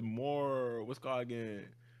feel like there's more. What's called again?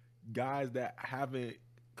 Guys that haven't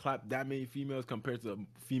clapped that many females compared to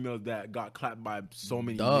females that got clapped by so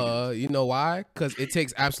many. Duh, niggas. you know why? Because it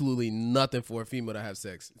takes absolutely nothing for a female to have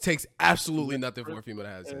sex. It takes absolutely nothing for a female to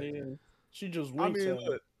have sex. She just I weak. mean,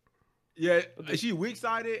 look, yeah, she weak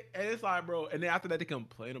sided, and it's like, bro. And then after that, they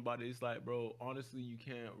complain about it. It's like, bro, honestly, you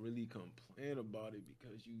can't really complain about it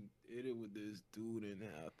because you did it with this dude, and then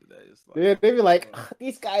after that, it's like, Yeah, they be like,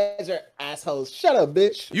 these guys are assholes. Shut up,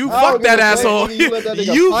 bitch. You I fuck don't that give a fuck, asshole. nigga. You let that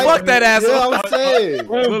nigga You fight. fuck that asshole. Yeah, I'm saying.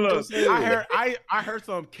 Look, I heard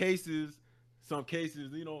some cases,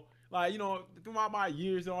 you know, like, you know, throughout my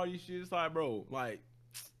years and all these shit, it's like, bro, like,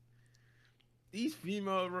 these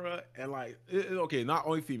females, bro, and like, okay, not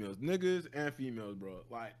only females, niggas and females, bro,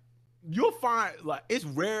 like, you'll find, like, it's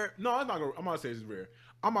rare. No, I'm not gonna say it's rare.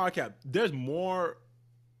 I'm not cap. There's more.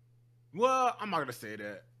 Well, I'm not gonna say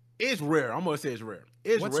that. It's rare. I'm gonna say it's rare.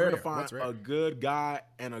 It's What's rare to rare? find What's rare? a good guy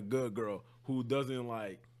and a good girl who doesn't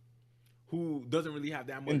really have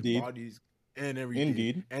that much Indeed. bodies and everything.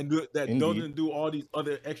 Indeed. And that Indeed. doesn't do all these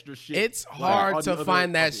other extra shit. It's like, hard all to the other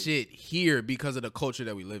find that fucking- shit here because of the culture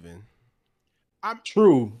that we live in.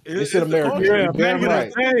 True. It's It's in the America. culture. You're Yeah, damn man,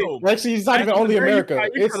 right. hey, Actually, it's not even only America.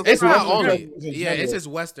 It's not only. countries in Yeah, it's general. just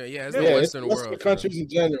Western. Yeah, it's Yeah, the it's Western Western world. countries in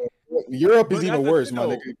general. Europe But is that's even the worse, thing, my though.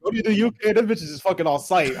 nigga. Go to the UK, them bitches is fucking on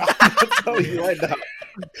sight. I'm telling you right now.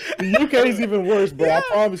 The UK is even worse, bro. I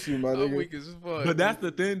promise you, my I'm nigga. weak as fuck. But that's the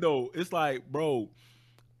thing, though. It's like, bro,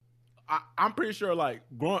 I'm pretty sure, like,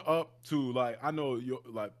 growing up to, like, I know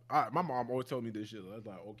my mom always told me this shit. It's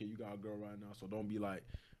like, okay, you got a girl right now, so don't be like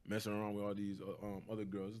messing around with all these other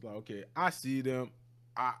girls. It's like, okay, I see them.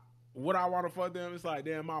 What I want to fuck them. It's like,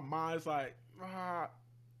 damn, my mind's like,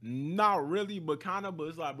 not really, but kind of. But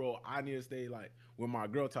it's like, bro, I need to stay like with my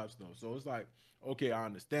girl type stuff. So it's like, okay, I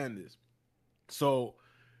understand this. So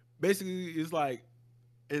basically, it's like,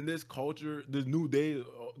 in this culture, this new day,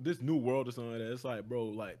 this new world or something like that, it's like, bro,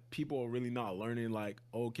 like, people are really not learning, like,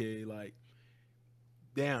 okay, like,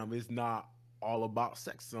 damn, it's not all about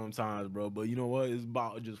sex sometimes, bro. But you know what? It's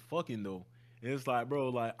about just fucking, though. And it's like, bro,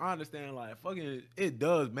 like, I understand, like, fucking, it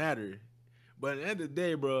does matter. But at the end of the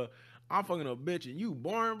day, bro, I'm fucking a bitch and you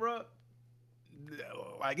boring, bro.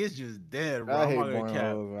 Like, it's just dead, bro. I I'm hate not gonna boring cap.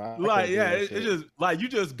 hoes, bro. I Like, can't do yeah, that it's shit. just like you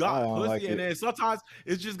just I got don't pussy, like and it. then sometimes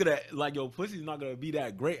it's just gonna like your pussy's not gonna be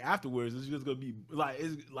that great afterwards. It's just gonna be like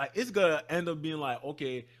it's gonna end up being like,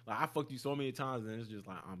 okay, like I fucked you so many times, and it's just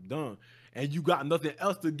like I'm done, and you got nothing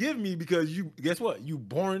else to give me because you guess what? You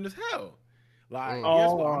boring as hell. Like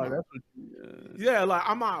guess what? Yeah, like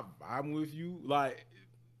I'm with you. Like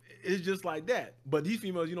it's just like that. But these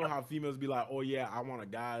females, you know how females be like, oh yeah, I want a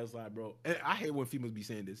guy. It's like, bro, and I hate when females be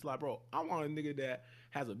saying this. It's like, bro, I want a nigga that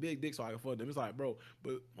has a big dick so I can fuck them. It's like, bro,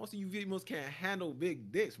 but most of you females can't handle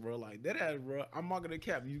big dicks, bro. Like that ass, bro. I'm not gonna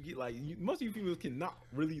cap. You get like most of you females cannot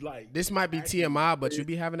really like. This might be TMI, but you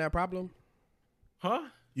be having that problem? Huh?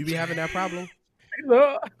 You be having that problem?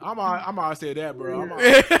 I'm gonna say that, bro.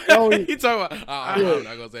 He talking about. I'm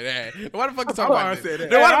not gonna say that. Why the fuck you talking about it? Say that.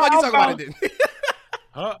 Then why the fuck you talking about it? Then?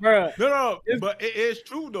 Huh? Bruh. No, but it is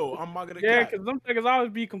true though. I'm not gonna Yeah, cap. because them niggas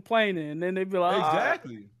always be complaining, and then they be like,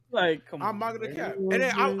 Exactly. Like, come I'm on. not gonna cap. And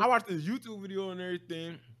then I watched this YouTube video and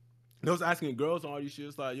everything. They was asking girls on all these shit.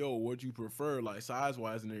 It's like, yo, what you prefer, like size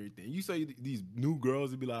wise and everything. You say these new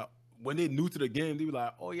girls, they be like, when they're new to the game, they be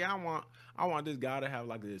like, oh yeah, I want this guy to have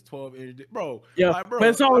like this 12-inch dick. Bro. Yeah, like, bro, but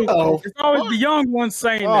it's always the young ones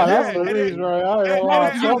saying Oh, that. that's a reach, right? I ain't gonna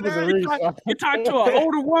lie. Trump is a reach. You talk to an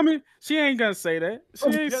older woman, she ain't gonna say that. She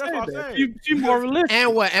ain't that's say what I'm that. saying. She more realistic.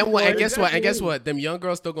 And guess what? Exactly. And guess what? Them young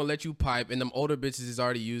girls still gonna let you pipe, and them older bitches is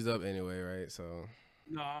already used up anyway, right? So.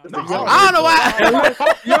 No, I don't know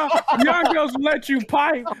why. young girls let you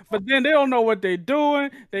pipe, but then they don't know what they're doing.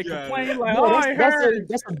 They complain like, No, "Oh, I heard."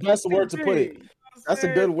 that's the best word to put it. That's a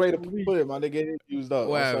good way to put it, man. They get used up.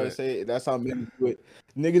 What I'm sorry to happened? say it. That's how men do it.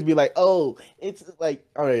 Niggas be like, oh, it's like,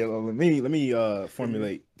 all right, let me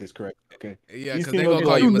formulate this correct. Okay. Yeah, These because they females gonna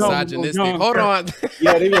call like, you you know, misogynistic. young Hold girl. on.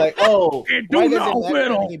 yeah, they be like, oh, Can't do why does nothing it matter with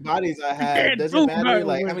how 'em. many bodies I have? can't Does do it matter nothing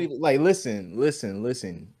like with how many? Like, listen.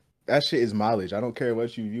 That shit is mileage. I don't care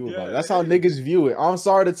what you view about it. That's how niggas view it. I'm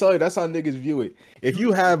sorry to tell you, that's how niggas view it. If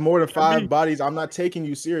you have more than 5 bodies, I'm not taking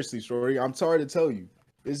you seriously, shorty. I'm sorry to tell you.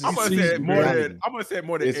 This I'm is gonna say it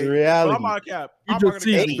more than It's 8. reality. But I'm not cap. You I'm not just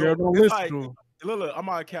gonna cap. see, though. girl. Don't It's listen like, to 'em. look, I'm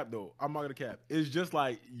not cap though. I'm not gonna cap. It's just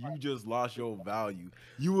like you just lost your value.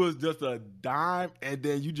 You was just a dime, and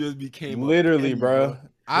then you just became literally, a penny, bro.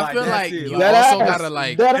 I feel that's like it. you Like, also ass. gotta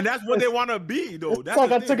like. and that's what they want to be though. That's like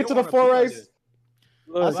the I thing. took it They to the wanna be like forex. this.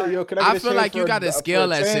 I Look, said, yo, can I I get a feel chain like you for gotta for scale a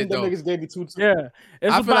that 10? shit, Them though. niggas gave me 2. yeah,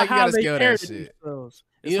 it's I feel about like you how gotta they scale that carry shit. themselves.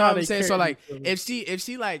 You know what I'm they saying? So carry like, themselves.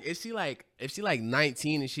 if she like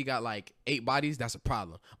 19 and she got like 8 bodies, that's a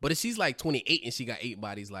problem. But if she's like 28 and she got 8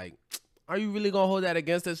 bodies, like, are you really gonna hold that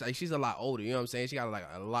against us? Like, she's a lot older. You know what I'm saying? She got like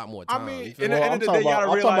a lot more time. I mean, You feel in me? the end I'm of the talking day, you gotta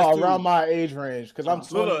about, realize too. around my age range because I'm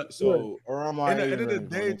 20, Look, so around my In the age end of the range.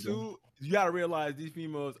 day, my nigga. too, you gotta realize these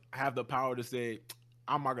females have the power to say,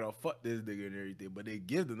 "I'm not gonna fuck this nigga and everything," but they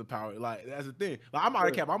give them the power. Like that's the thing. Like I'm out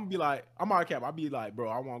of cap. I'm out of cap. I'll be like, bro,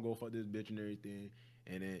 I want to go fuck this bitch and everything.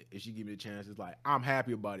 And then if she give me the chance, it's like I'm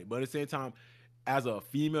happy about it. But at the same time, as a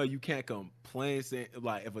female, you can't complain saying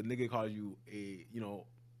like if a nigga calls you a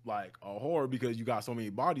like a whore because you got so many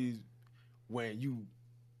bodies when you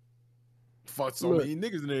fuck so many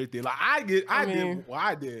niggas and everything. Like I did what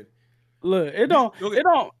I did. Look, it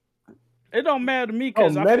don't matter to me Oh,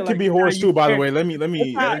 because men can be whores too, by the way. Let me Look,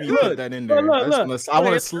 put that in there. look, I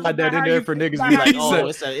want to it's slide that about in how there you for feel niggas about to be how like, you oh, feel.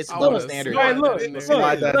 it's I double wanna standard. slide Look, that in there.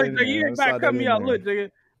 Slide that in there. you ain't about to Slide cut that me in out. there. Look, nigga,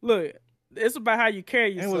 look, it's about how you carry I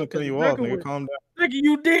ain't yourself. wasn't cutting you Nigga off, nigga. was- Calm down. Nigga,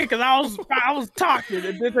 you did because I was talking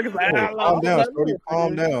and this nigga's like, Calm down, Shorty.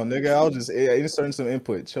 Calm down, nigga. I was just inserting some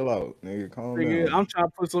input. Chill out, nigga. Calm Nigga, down. I'm trying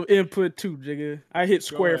to put some input too, nigga. I hit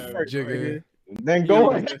square ahead, first, Jigga. nigga. Then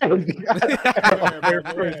go Yeah. ahead.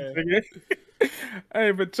 Nigga.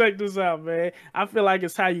 Hey, but check this out, man. I feel like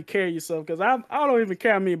it's how you carry yourself because I don't even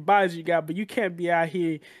care how many bodies you got, but you can't be out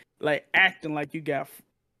here like acting like you got,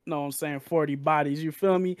 know what I'm saying, 40 bodies. You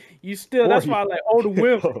feel me? You still. That's why I like older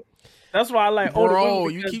women. That's why I like older women. Bro,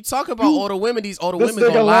 you because keep talking about older women. These older This women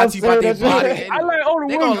gonna nigga lie loves to you about their saying that bodies. shit. I like older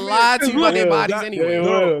They women. gonna lie to you about their bodies They anyway.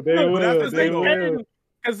 will. They will. They will.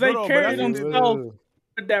 Because they No, but carry that's- themselves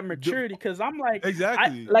with that maturity. Because I'm like,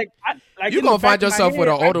 Exactly. like You in gonna the back find of my yourself with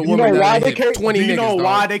an head, older You woman know why that they hit carry? 20 Do you know niggas,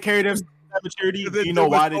 why dog. they carry them that maturity? Because Do you know there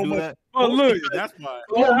was why they so do much- that? Oh, look. That's why.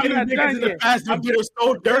 So I'm many not niggas done in the yet. past have been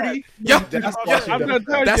so dirty. Yo, That's I'm why not she I'm does not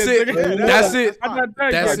done That's yet, it. nigga. That's it. I'm not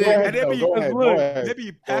done That's yet. it. And they be, Go ahead. look, Go ahead. they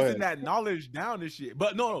be passing that knowledge down and shit.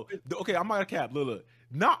 But no. Okay, I'm not gonna cap. Look.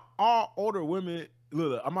 Not all older women.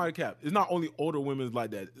 Look, I'm not gonna cap. It's not only older women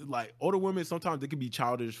like that. Like older women, sometimes they can be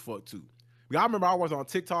childish fuck too. I remember I was on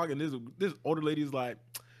TikTok and this older lady's like,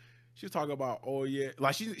 she was talking about, oh yeah,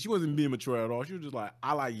 like she wasn't being mature at all. She was just like,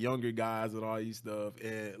 I like younger guys and all these stuff,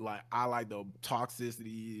 and like I like the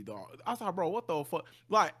toxicity. I was like, bro, what the fuck?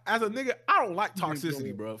 Like as a nigga, I don't like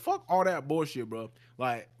toxicity, bro. Fuck all that bullshit, bro.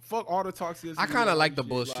 Like fuck all the toxicity. I kind of all like the shit.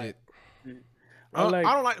 bullshit. Like, I like-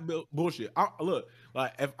 I don't like the bullshit. Look,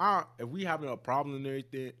 like if we having a problem and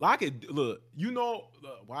everything, like I could look.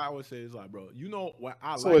 Why I always say is like, bro, you know what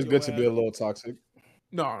I It's like. always your good to ass. be a little toxic.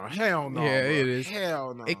 No, hell no. Yeah, bro. it is.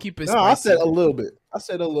 Hell no. It keep it No, I spicy. said a little bit. I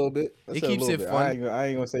said a little bit. I It said keeps a it little bit. fun. I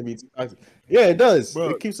ain't gonna say be too toxic. Yeah, it does. Bro,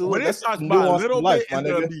 It keeps it a when little. it That's starts by a nuance little in life, bit, my it's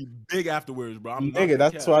gonna nigga. be big afterwards, bro. I'm not Nigga, gonna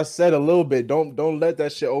that's cap. why I said a little bit. Don't let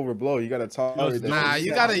that shit overblow. You gotta tolerate that. Nah, shit.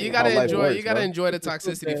 you That's gotta how life enjoy. works, You gotta bro. enjoy the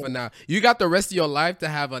toxicity for now. You got the rest of your life to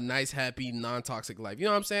have a nice, happy, non-toxic life. You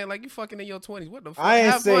know what I'm saying? Like you fucking in your 20s. What the fuck? I ain't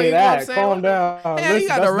Have fun, say you know what I'm that. saying? Calm down. Hell, you Listen,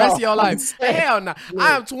 got the that's rest not of your what I'm life. saying. Hell no.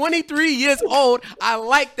 I am 23 years old. I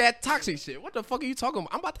like that toxic shit. What the fuck are you talking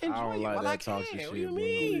about? I'm about to I enjoy don't it like while that I toxic can. shit, What do you bro.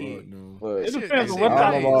 mean? But It That shit- depends that on shit what I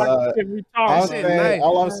type don't of know nice. about toxic shit we All talking I'm That shit about. saying, nice.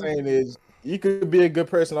 all I'm saying is you could be a good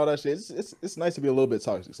person, all that shit. It's nice to be a little bit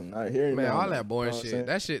toxic sometimes. Here and Man, now, all and then, that boring you know what I'm shit. saying?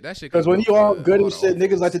 That shit. Because could when go you all for good all and the shit, old niggas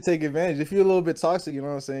folks. like to take advantage. If you're a little bit toxic, you know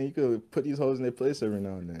what I'm saying, you could put these hoes in their place every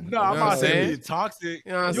now and then. No, I'm You know what not I'm saying saying? being toxic.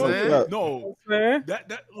 You know what I'm You don't saying? need- No, Man.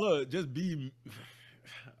 that look, just be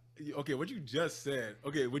okay. What you just said,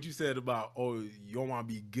 okay, what you said about you don't want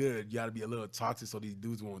to be good, you got to be a little toxic so these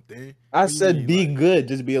dudes won't think. I What do you said mean, be like- good,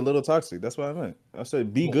 just be a little toxic. That's what I meant. I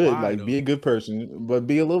said be But good, why, like though? be a good person, but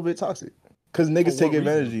be a little bit toxic. Because niggas For take what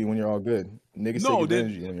advantage reason? of you when you're all good. Niggas take No, advantage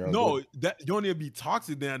of you then when you're all no, good. that you don't need to be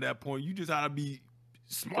toxic. Then at that point, you just gotta be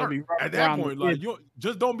smart. be right At that around the point, like kid. you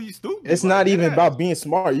just don't be stupid. It's like, not even dead about ass. being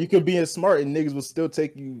smart. You could be smart and niggas will still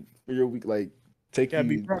take you for your weak, like take Gotta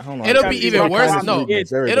be you. right. I don't know. It'll gotta be be even right worse. around the No, kids.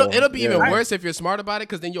 There we go. it'll be even Yeah. worse if you're smart about it,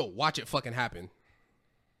 because then you'll watch it fucking happen.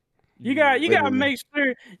 You gotta Literally.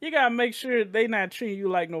 make sure they not treating you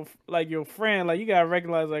like your friend. Like you gotta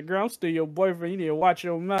recognize like, girl, I'm still your boyfriend. You need to watch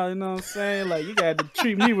your mouth. You know what I'm saying? Like you gotta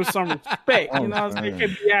treat me with some respect. You know what I'm saying? You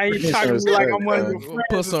can't be out Put here some talking to me like respect, I'm one of bro. your We'll friends.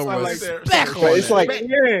 put or some something like respect that. on But it's that. like,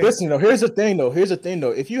 Yeah. listen though. Here's the thing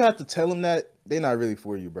though. If you have to tell them that, they're not really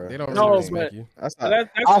for you, bro. They don't That's No, the really thing. respect but you. That's But not.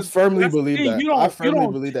 that's I the- firmly that's the believe thing. that. You I don't- firmly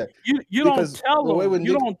don't- believe that. You don't Because tell the way them. when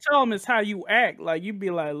You niggas- don't tell them it's how you act. Like you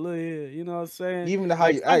be like, look, yeah, you know what I'm saying? Even how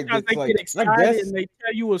Like you act, sometimes it's they like get I excited guess and they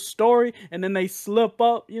tell you a story and then they slip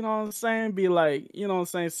up. You know what I'm saying? Be like, you know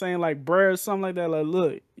what I'm saying like bruh or something like that. Like,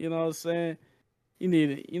 look, you know what I'm saying? You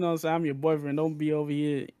need it. You know what I'm saying? I'm your boyfriend. Don't be over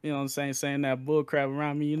here. You know what I'm saying that bull crap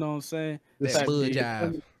around me. You know what I'm saying? That Type bull shit.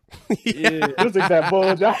 jive. Yeah. just like that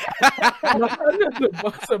bull job.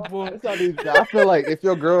 That's a bull. It's not even- I feel like if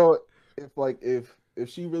your girl, if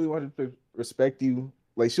she really wanted to respect you,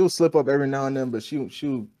 like she'll slip up every now and then, but she'll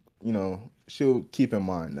she'll keep in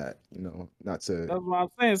mind that not to. That's what I'm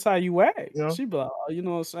saying. It's how you act. You know? She be like, oh, you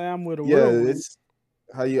know what I'm saying? I'm with a Yeah, real one. it's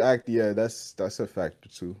how you act. Yeah, that's a factor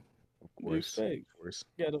too. Of course, Respect. of course.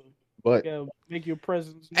 Gotta But make your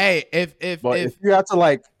presence. Hey, if if you have to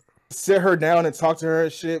like sit her down and talk to her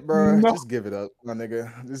and shit, bro, No. just give it up, my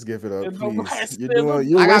nigga. Just give it up, There's no please. last- You're there's no- doing.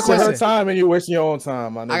 You're I got a wasting her question. time and you're wasting your own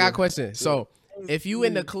time, my nigga. I got a question. So if you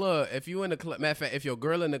in the club, matter of fact, if your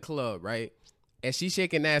girl in the club, right, and she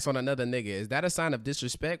shaking ass on another nigga, is that a sign of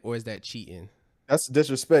disrespect or is that cheating? That's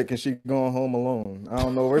disrespect, and she going home alone. I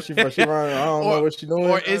don't know where she from. She running. I don't Or- know what she doing.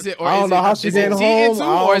 Or is it? Or I is don't know it, how she is it getting cheating home. too,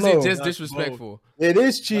 I or is don't it know. just That's disrespectful? It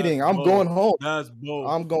is cheating. That's I'm both. going home. That's both.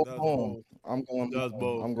 I'm going That's home. both. I'm going That's home.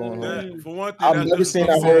 both. I'm going That, home. for one thing, I've that's never seen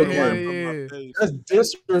that disrespectful whole right thing. from my face. That's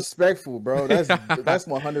disrespectful, bro. That's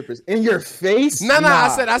 100% in your face. No, Nah.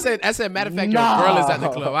 I said. Matter of fact, your girl is at the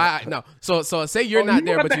club. No, so say you're Oh, not you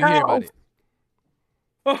there, at but the you hear about house.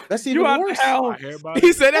 it. That's You even out the worse. house. I hear about He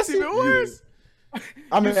it. said that's even Yeah. worse.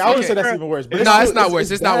 I mean, I wouldn't say that's Okay. even worse. But No, it's still- not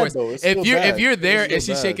worse. It's not bad, worse. though. It's If still you're bad. there It's and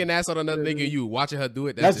still she's bad. shaking ass on another nigga, and you watching her do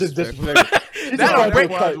it, That's that's just disrespectful.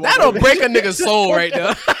 disrespectful. That'll break a nigga's soul right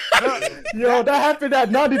there. Yo, that happened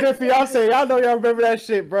at 90 Day Fiance. Y'all know y'all remember that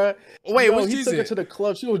shit, bro. Wait, Yo, what he took her season? to the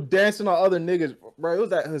club. She was dancing on other niggas, bro. It was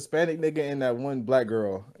that Hispanic nigga and that one black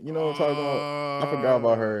girl. You know what I'm talking about? I forgot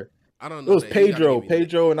about her. I don't It know. was that. You gotta Pedro, give me that.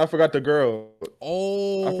 Pedro, and I forgot the girl.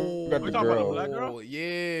 Oh, I forgot the We talking about the girl. black girl?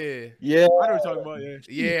 Yeah, Yeah, I know what you're talking about, yeah.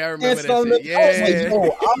 yeah, I remember dancing that on shit. the- I was like, Yeah, yo,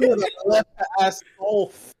 I would have left that ass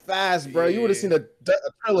so fast, bro. You would have Yeah. seen a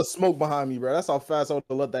trail of smoke behind me, bro. That's how fast I would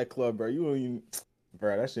have left that club, bro. You wouldn't even,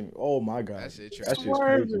 bro. That shit. Oh my god, that shit that tragic. shit's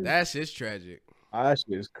crazy. That shit's tragic. That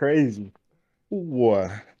shit is crazy. What?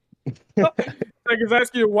 Niggas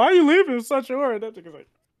ask you, why you leaving in such a hurry? That nigga's like,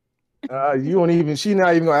 You don't even. She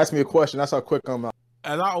not even gonna ask me a question. That's how quick I'm out.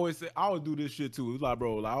 As I always say, I would do this shit too. It's like,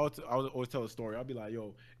 bro, like I would always tell a story. I'll be like,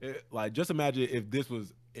 yo, like just imagine if this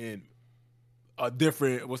was in a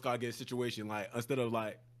different situation. Like instead of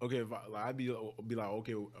like, okay, if I'd be like,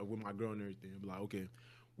 okay, with my girl and everything. I'd be like, okay,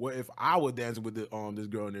 what if I was dancing with this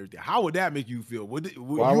girl and everything? How would that make you feel?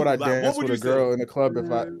 Why would I dance with a girl in the club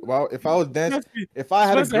if I was dancing? Especially- If I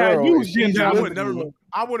had a especially how girl, you and was getting she's down with with me,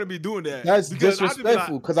 I wouldn't be doing that. that's because I'd just be like,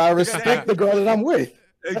 disrespectful because I respect the girl that I'm with.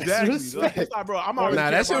 exactly. respect. It's like, bro, I'm already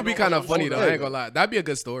Nah, that shit would be kind of funny though. I ain't respect. gonna lie. That'd be a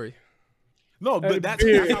good story. No, but And that's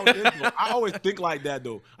beard. how it is, though. I always think like that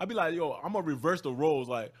though. I'd be like, yo, I'm gonna reverse the roles.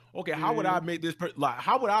 Like, okay, how would I make this? Like,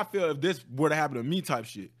 how would I feel if this were to happen to me? Type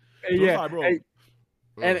shit. So it's Yeah, like, bro.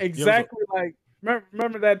 and exactly like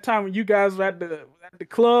remember that time when you guys were at the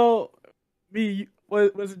club?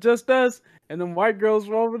 Was it just us and them white girls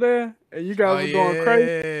were over there and you guys were going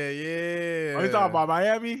crazy? Yeah. Are you talking about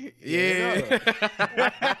Miami? Yeah.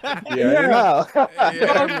 Yeah. You know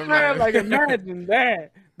what I'm saying? Like imagine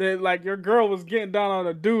that like your girl was getting down on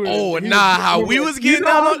a dude. Oh, and he nah, how doing we it. was You getting know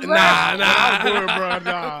down what on I'm nah. I was doing, bro.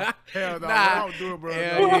 Nah, hell no. I was doing, bro.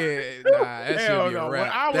 Hell yeah. Nah, that should Hell be a no. What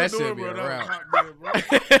wrap. I was That doing, should be bro. a That wrap. was not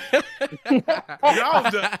good,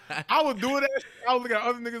 bro. I was doing that. I was looking at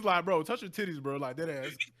other niggas like, bro, touch your titties, bro. Like that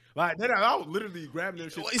ass. Like that ass. I was literally grabbing them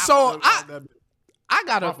shit. So I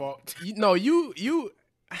got My a fault.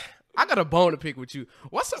 I got a bone to pick with you.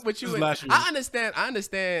 What's up with you? This is last year. I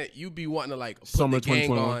understand you be wanting to like put Summer the gang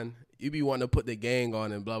 2021. on. You be wanting to put the gang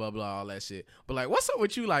on and blah blah blah all that shit. But like, what's up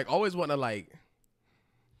with you? Like, always wanting to like.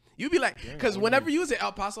 You be like, because whenever you was at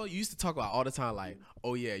El Paso, you used to talk about all the time, like,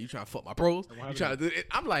 oh yeah, you trying to fuck my bros. You trying to do it.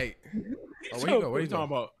 I'm like, oh, where you go? What are you talking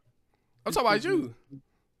about? I'm talking about you.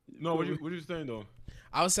 No, what you saying though?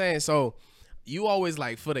 I was saying, so you always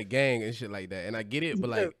like for the gang and shit like that, and I get it,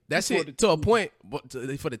 but like that shit to a point, but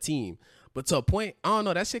for the team, but to a point, I don't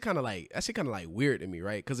know. That shit kind of like weird to me,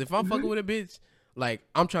 right? Because if I'm fucking with a bitch, like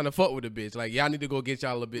I'm trying to fuck with a bitch, like y'all need to go get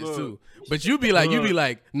y'all a bitch too. But you be like,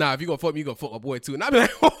 nah, if you gonna fuck me, you gonna fuck my boy too, and I be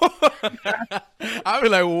like, I be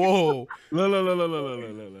like, whoa,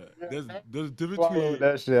 Look. There's a difference between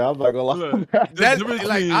that shit. I'm not gonna lie. Look, that's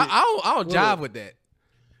like I don't jive with that.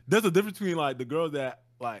 There's a difference between like the girls that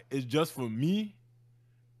like it's just for me,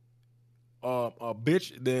 a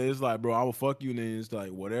bitch that is like, bro, I will fuck you, and then it's like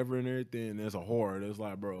whatever and everything. And there's a whore that's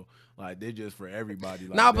like, bro, like they just for everybody.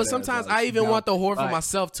 Like, Nah, but sometimes like, I even want the whore for like,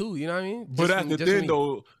 myself too. You know what I mean? But Just that's for- the just for thing me.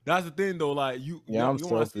 though. That's the thing though. Like you want to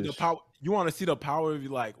see the selfish. power. You want to see the power of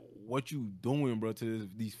like what you doing, bro, to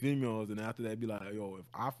these females, and after that, be like, yo,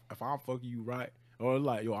 if I'm fucking you right, or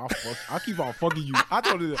like, yo, I keep on fucking you. I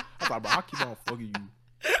told her that. I was like, bro, I keep on fucking you.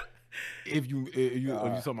 If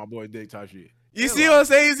you suck my boy dick type shit. You see what I'm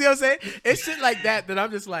saying? You see what I'm saying? It's shit like that I'm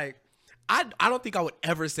just like, I don't think I would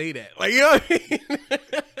ever say that. Like, you know what I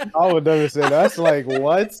mean? I would never say that. That's like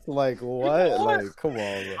what? Like what? Like come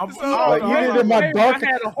on, bro. Like even in my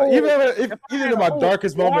darkest, even in my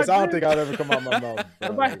darkest moments, I don't think I'd ever come out my mouth. Bro.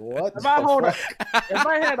 Like what? If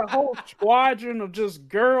I had a whole squadron of just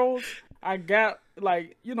girls, I got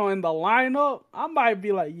like in the lineup, I might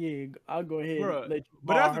be like, yeah, I'll go ahead Bruh, and let you.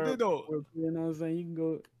 but that's the thing though. You know what I'm saying? You can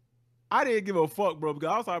go. I didn't give a fuck, bro, because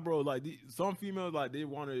I was like, bro, like some females like they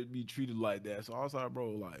want to be treated like that. So I was like, bro,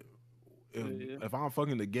 like if I'm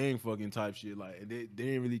fucking the gang fucking type shit, like they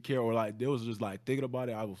didn't really care, or like they was just like thinking about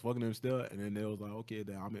it. I was fucking them still, and then they was like, okay,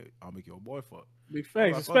 then I'll make your boy fuck. Big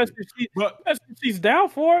facts, Like, fuck especially she's down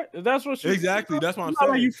for it. If that's what she Exactly, that's what I'm It's not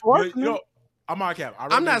saying. like you forcing Yo, it. I'm not cap.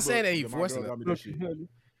 I'm not saying that you forcing it.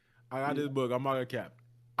 I got this book. I'm not gonna cap.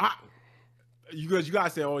 You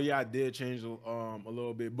guys say, oh yeah, I did change a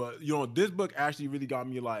little bit, but this book actually really got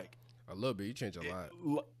me like A little bit. You change a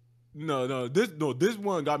lot. This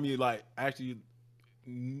one got me like actually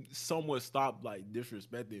somewhat stop like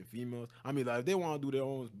disrespecting females. I mean, like if they want to do their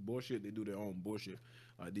own bullshit, they do their own bullshit.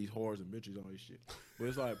 Like these whores and bitches on this shit. But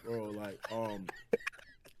it's like, bro, like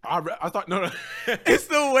I thought no. It's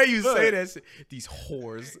the way you say that shit. These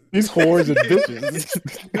whores. These whores and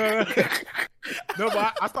bitches. No,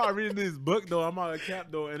 but I started reading this book though. I'm out of cap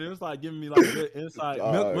though, and it was like giving me like good insight.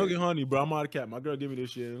 Milk and honey, bro. I'm out of cap. My girl gave me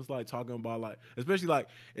this shit. And it's like talking about like, especially like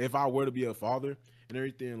if I were to be a father and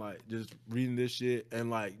everything, like just reading this shit and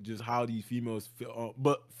like just how these females feel.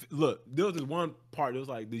 But look, there was this one part. It was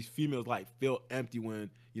like these females like feel empty when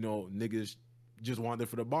niggas just want them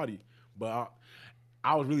for the body. But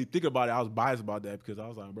I was really thinking about it. I was biased about that because I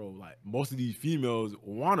was like, bro, like most of these females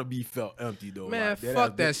want to be felt empty though. Man, like,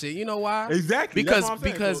 fuck that shit. You know why? Exactly. Because That's what I'm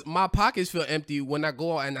saying. because So- my pockets feel empty when I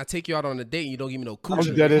go out and I take you out on a date and you don't give me no I'm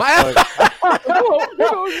coochie. dead as My- fuck.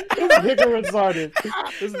 This nigga retarded.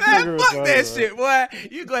 This Man, nigga fuck retarded, that bro. shit, boy.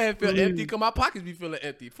 You go ahead and feel empty because my pockets be feeling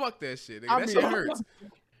empty. Fuck that shit, nigga. That shit hurts.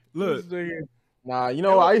 Look, Nah,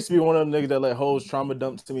 I used to be one of them niggas that let hoes trauma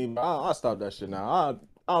dump to me. But I stopped that shit now.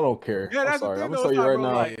 I don't care. Yeah, I'm that's the sorry. thing, I'm though. gonna tell you It's right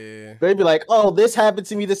not, now. bro, Yeah. They be like, "Oh, this happened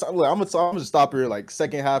to me." Look, I'm gonna just stop here. Like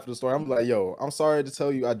second half of the story, I'm like, "Yo, I'm sorry to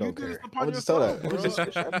tell you, I don't did this care." upon I'm gonna just tell that. yourself, I'm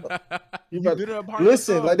just bro. shut up. You You better- did it upon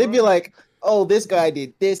Listen, yourself, like they be bro. like, "Oh, this guy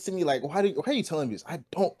did this to me." Like, why are you telling me this? I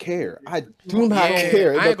don't care. I do not Yeah,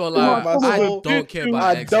 care. I ain't gonna lie. My I soul- don't care about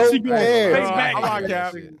I exes. don't I ain't gonna care. lie. I'm I not hate that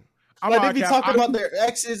capping. shit. Like they be talking about their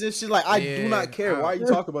exes and shit. Like I do not care. Why are you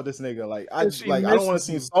talking about this nigga? Like I don't want to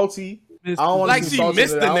seem salty. I don't want like to she seem salty.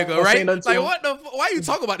 missed the nigga, right? Like what the? Why you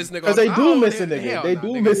talking about this nigga? Because they do miss a nigga. They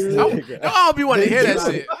do miss the nigga. I don't be wanting to hear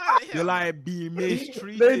that shit. You're like being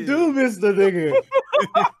mistreated. They do miss the nigga.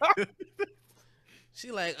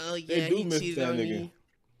 She like, oh yeah, he cheated on me.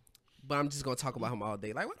 But I'm just gonna talk about him all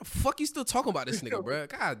day. Like, what the fuck you still talking about this nigga, bro?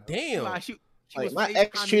 God damn. Like, she Like, was my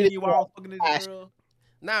ex treated you while fucking this girl.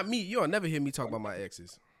 Not me. You'll never hear me talk about my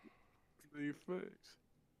exes.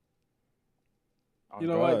 You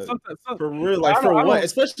know what? For real, like for what?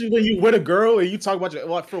 Especially when you with a girl and you talk about your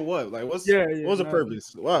what for what? Like what's the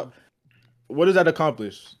purpose? What does that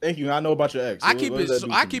accomplish? Thank you. I know about your ex. I keep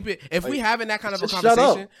it. If we having that kind of a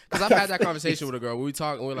conversation, because I've had that conversation with a girl where we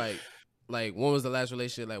talk and we're like when was the last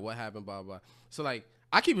relationship? Like what happened? Blah blah. So like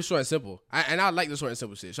I keep it short and simple. I like the short and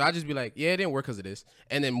simple shit. So I just be like, yeah, it didn't work because of this,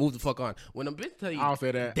 and then move the fuck on. When a bitch tell you, I'll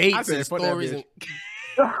say that. Dates and stories and.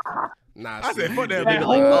 Nah, I said fuck that bitch. bitch.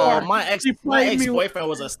 Like, oh, my ex-boyfriend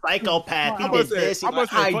was a psychopath. He did this. I'm gonna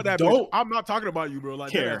say fuck that bitch. I'm not talking about you, bro.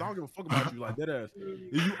 Like that ass. I don't give a fuck about you. Like that ass.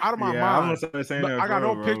 You out of my mind. I'm gonna say that, I got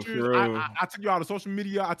no bro, pictures. I took you out of social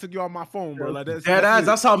media. I took you out my phone, bro. Like that's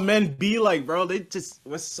that's how men be like, bro. They just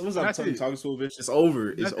what's up talking to a bitch? It's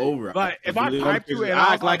over. It's over. Like if I type you and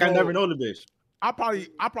I act like I never know the bitch. I probably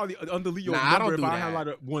undelete your I number don't do if I that. have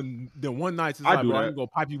like one night. Since I like, do bro, that. I can go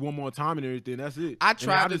pipe you one more time and everything. That's it. I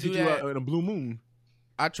tried to do that in a blue moon.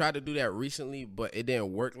 I tried to do that recently, but it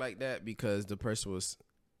didn't work like that because the person was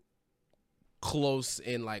close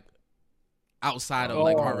in like outside of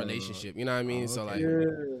like our relationship. You know what I mean? So like,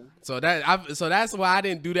 so that's why I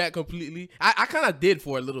didn't do that completely. I kind of did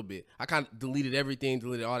for a little bit. I kind of deleted everything,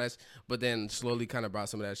 deleted all that, but then slowly kind of brought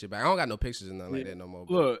some of that shit back. I don't got no pictures and nothing like that no more.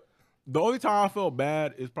 But. Look, the only time I felt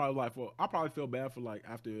bad is probably like I probably feel bad for like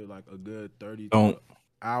after like a good 30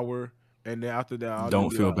 hour, and then after that I'll don't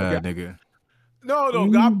just feel like, bad, okay. nigga. No,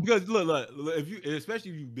 God, because look, if you, especially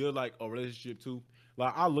if you build like a relationship too,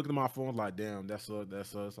 like I look at my phone like, damn, that's us,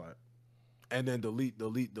 like, and then delete,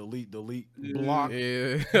 block.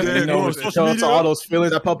 Yeah, You know, tell all those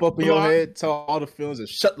feelings that pop up in your head, tell all the feelings and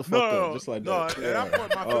shut the fuck up, just like that. No, at that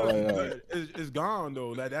point, my feelings, it's gone though.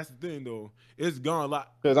 Like that's the thing though, it's gone. Like,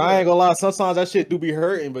 because I ain't gonna lie, sometimes that shit do be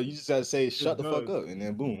hurting, but you just gotta say shut the fuck up, and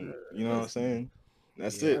then boom, you know what I'm saying?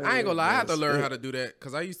 That's it. I ain't gonna lie. I had to learn how to do that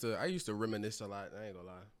because I used to reminisce a lot. I ain't gonna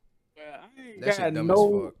lie. That shit dumb as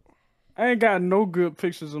fuck. I ain't got no good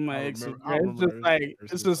pictures of my exes. It's just like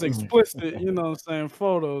it's just explicit, you know what I'm saying?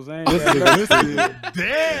 Photos. I ain't got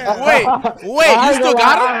damn. Wait, you still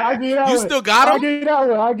got him? You still got him?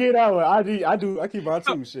 I get that one. I keep mine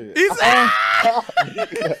too. Shit. He said.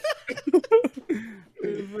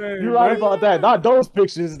 You're right about that. Not those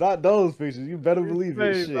pictures. You better believe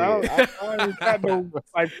it. Shit. I ain't got no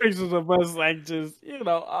like pictures of us like just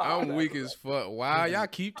I'm weak as fuck. Wow, y'all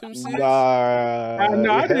keep them shit? I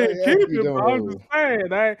didn't keep them. I'm just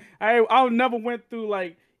saying. I never went through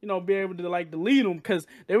like be able to like delete them because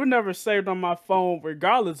they were never saved on my phone.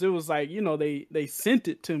 Regardless, it was like they sent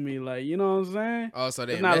it to me. Like you know what I'm saying? Oh, so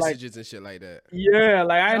they messages and shit like that. Yeah,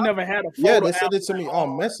 like I never had a photo. Yeah, they sent it to me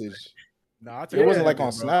on message. Nah, it wasn't like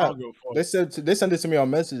on Snap. They sent it to me on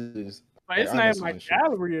messages. Like, it's not in my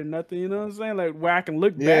gallery or nothing, you know what I'm saying? Like where I can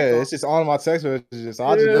look back. Yeah, it's just on my text messages. So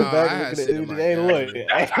I just look back and look at it.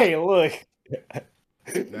 Hey, look.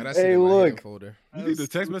 Hey, look. You need the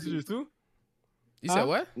text messages too? You said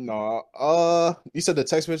what? No, you said the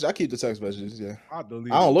text message. I keep the text messages. Yeah, I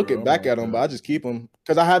don't look back at them, but I just keep them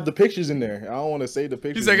because I have the pictures in there. I don't want to save the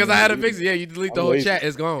pictures. You said because I had a picture. Yeah, you delete the whole chat.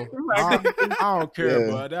 It's gone. I don't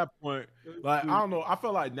care, but at that point, like I don't know. I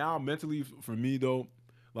feel like now mentally for me though,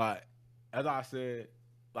 like as I said,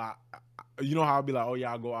 like you know how I'll be like, oh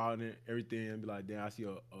yeah, I'll go out and everything, and be like, damn, I see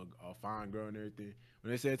a fine girl and everything. When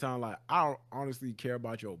they say time, like I don't honestly care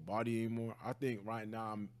about your body anymore. I think right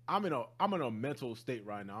now I'm in a mental state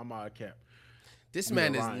right now. I'm out of cap. This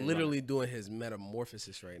man is literally doing his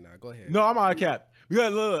metamorphosis right now. Go ahead. No, I'm out of cap.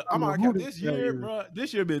 Because look, I'm out of cap. This year, bro.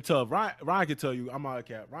 This year been tough. Ryan can tell you, I'm out of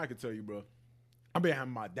cap. Ryan can tell you, bro. I've been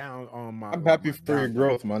having my down on my. I'm happy for your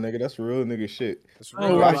growth, my nigga. That's real nigga shit. That's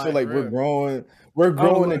real. I feel like we're growing. We're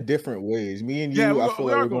growing in different ways. Me and you, I feel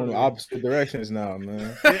like we're going in opposite directions now,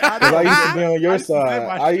 man. I used to be on your side.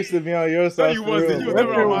 I used to be on your side. You was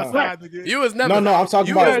never on my side, nigga. You was never. No, I'm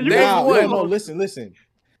talking about now. No, listen.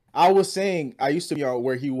 I was saying I used to be on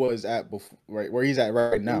where he was at before, right? Where he's at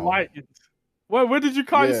right now. What did you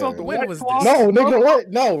call yourself? The White Claw? No, nigga, what?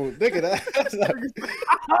 No, nigga, that's like,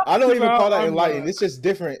 I don't even call that enlightened. It's just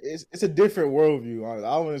different. It's a different worldview.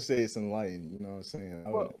 I want to say it's enlightened. You know what I'm saying?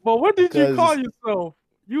 But what did you call yourself?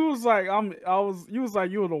 You was like you was like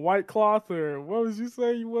you were the white cloth or what was you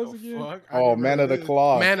say you was again? Fuck, I Oh, never man heard of the this.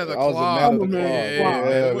 cloth. Man of the I was a cloth. man of the I'm a man cloth. of the cloth.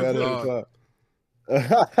 Yeah, Man man of of the the cloth.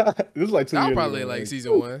 cloth. This was like 2 That was years probably ago. like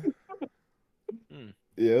season 1.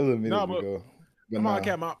 Yeah, it was a minute Nah, but ago. But I'm nah. not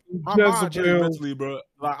cat. My mind changed Jezebel. mentally, bro.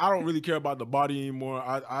 Like I don't really care about the body anymore.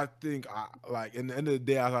 I think like in the end of the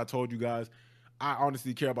day, as I told you guys, I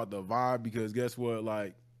honestly care about the vibe because guess what?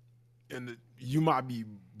 Like, you might be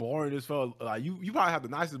boring as hell. Like you probably have the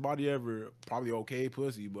nicest body ever, probably okay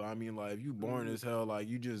pussy, but I mean like if you boring as hell, like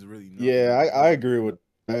you just really nothing Yeah, to me. I agree with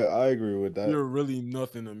I agree with that. You're really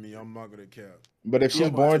nothing to me. I'm not gonna cap. But if she's Yeah,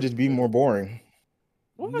 but- boring, just be more boring.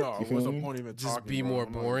 What? No, You feel what's the me? point of even Just talking? be bro? more I'm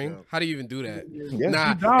not gonna boring. cap. How do you even do that? Yeah.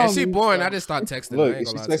 Nah, down if she with boring, that. I just start texting. Look, her. I ain't if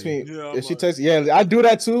she gonna lie texts to you. me, Yeah, if she I'm texts, yeah, I do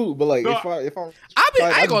that too. But like, No, if I'm, I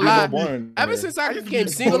ain't I'd gonna be lie. more boring. Ever since I I used to became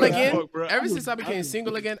be single boring as again, fuck, bro. ever since I became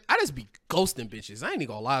single again, I just be ghosting bitches. I ain't even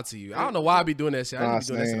gonna lie to you. I don't know why I be doing that shit. I Nah, just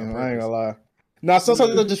be doing that shit on same. I ain't purpose. gonna lie. Nah,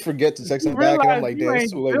 sometimes I just forget to text them back, and I'm Realize like, you damn, it's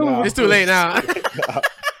ain't too late dealing now. with It's too late now.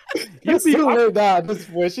 It's too late now at this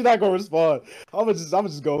point. She's not gonna respond. I'm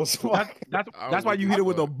just go. That's why you hit it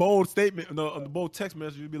with a bold statement, the bold text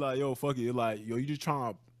message. You'd be like, "Yo, fuck it." Like, yo, you just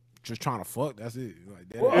trying to fuck. That's it. Like,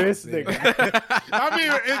 This that's it. nigga. I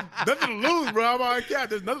mean, it's nothing to lose, bro. I'm on cat.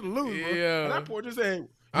 There's nothing to lose, bro. Yeah. At that point, just say.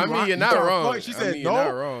 I mean, right? you're You not tryna wrong. fuck? She I said mean, no. you're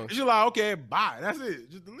not wrong. And she's like, okay, bye. That's it.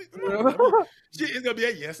 Just delete the number. I mean, shit, it's gonna be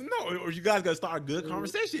a yes and no, or you guys gotta start a good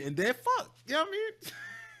conversation and then fuck. You know what I mean?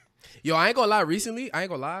 Yo, I ain't gonna lie. Recently, I ain't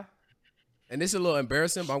gonna lie. And this is a little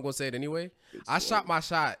embarrassing, but I'm gonna say it anyway. I shot my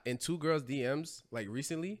shot in 2 girls' DMs like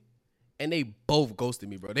recently, and they both ghosted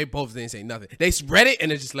me, bro. They both didn't say nothing. They read it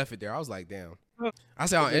and they just left it there. I was like, damn. I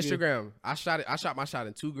said on Instagram, I shot my shot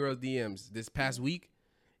in 2 girls' DMs this past week,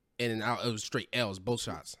 and it was straight L's, both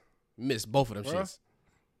shots. Missed both of them shits.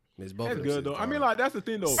 Missed both That's of them good shits, though. I dog. mean, like that's the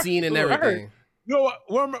thing though. Scene and Look, everything. You know what?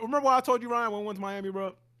 Remember what I told you, Ryan, when we went to Miami,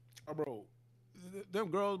 bro? Oh, bro, them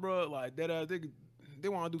girls, bro, like that ass, they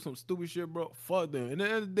want to do some stupid shit, bro. Fuck them. And at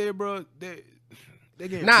the end of the day, bro, they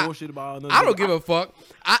getting bullshit about nothing. I don't give a fuck.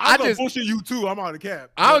 I I just bullshit you too. I'm out of cap.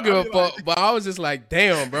 I don't give a fuck, but I was just like,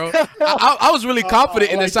 damn, bro. I was really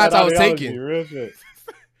confident in the shots I was taking. Real shit.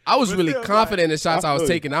 I was But really still, confident in the shots I was feel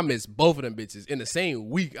you. taking. I missed both of them bitches in the same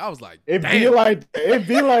week. I was like, It damn. be like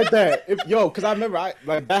that. Cause I remember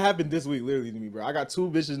that happened this week literally to me, bro. I got 2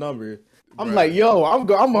 bitches number. I'm like, yo,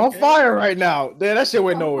 I'm on fire right now. Damn, that shit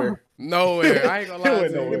went nowhere. Nowhere. I ain't gonna lie It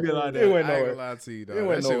went to you. nowhere. It be like that. It went I ain't nowhere. gonna lie to you, It dog. went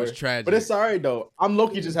That shit was nowhere. tragic. But it's alright though. I'm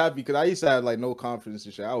low-key just happy because I used to have like no confidence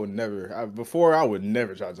and shit. I would never. Before I would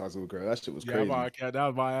never try to talk to a girl. That shit was Yeah, crazy. I'm out of cap. That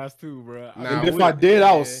was my ass too, bro. Nah, And if we- I did,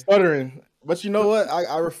 I was yeah. stuttering. But you know what?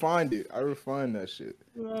 I refined it. I refined that shit.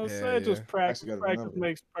 You know what I'm Yeah, saying? Just yeah. practice. Actually gotta Practice remember.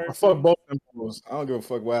 makes I perfect. fuck both them fools. I don't give a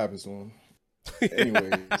fuck what happens to them.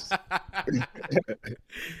 Anyways.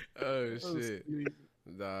 Oh shit.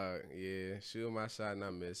 Dog, yeah. Shoot my shot and I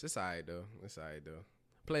miss. It's alright though.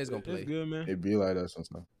 Players gonna play. It's good, man. It be like that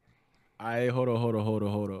sometimes. All right, hold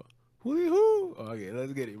on. Hoo. Okay,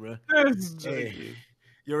 let's get it, bro. Hey,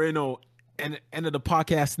 you already know. End of the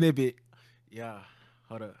podcast snippet. Yeah,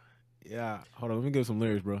 hold up. Let me give some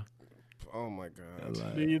lyrics, bro. Oh my god.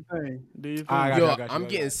 Like, Do you think? Do you think? I got Yo, you, I got you, I'm I got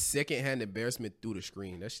getting you. secondhand embarrassment through the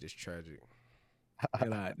screen. That shit is tragic. Hey,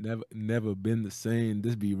 like, never been the same.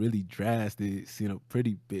 This be really drastic. Seen a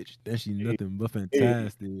pretty bitch, then she nothing but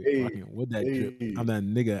fantastic. hey, Fucking with that drip. hey. I'm that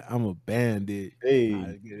nigga. I'm a bandit. Hey.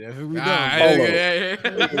 Alright, that's what we All done. right, Hold okay,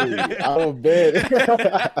 Hey, I don't bet.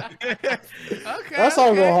 okay, That song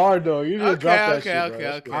okay. go hard though. You just drop that Okay. shit, bro.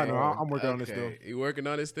 That shit I know. go hard. I'm working on it still. You working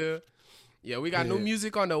on it still? Yeah, we got new Yeah.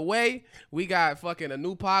 music on the way. We got fucking a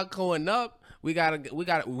new pod going up. We gonna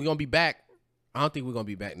be back. I don't think we're gonna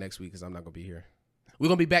be back next week because I'm not gonna be here. We're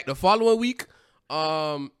gonna be back the following week.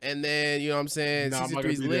 And then you know what I'm saying? Nah, I'm Season not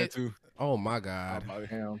gonna 3's be there lit. too. Oh my god.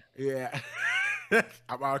 Damn. Yeah.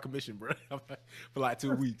 I'm out of commission, bro. For like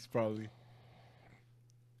 2 weeks, probably.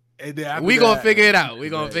 And then after We gonna that- figure it out. We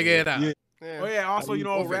gonna Yeah, figure it out. yeah. Yeah. Oh yeah. Also, you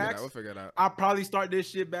know, We'll figure it out. Rax. We'll figure it out. I'll probably start this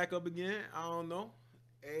shit back up again. I don't know.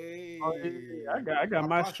 Hey, Oh, yeah, I got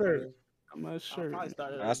my shirt. My shirt.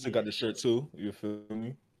 I still got the shirt too. You feel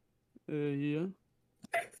me? Yeah.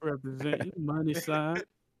 Represent money side.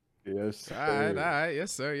 Yes. All right.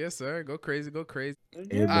 Yes, sir. Go crazy.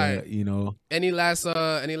 Yeah, Alright. you know, Any last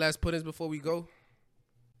puttings before we go?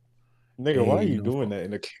 Nigga, why are Hey, you you know, doing that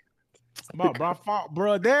in the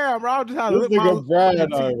bro, damn, bro. I just had to This lick my nigga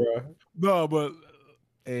Brad on, bro. no, but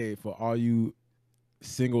hey, for all you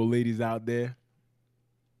single ladies out there,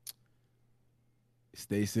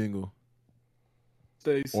 stay single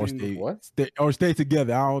Stay or single. stay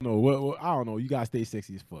together. I don't know. What I don't know. You gotta stay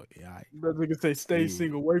sexy as fuck. Yeah, all right. That nigga say stay Yeah.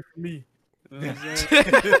 single. Wait for me. You know what I'm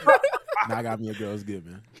saying? Now I got me a girl. It's good,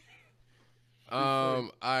 man. All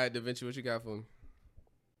right, Da Vinci, what you got for me?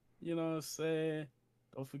 You know what I'm saying?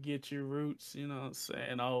 Don't forget your roots. You know what I'm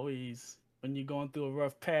saying? Always, when you're going through a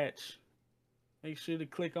rough patch, make sure to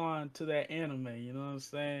click on to that anime. You know what I'm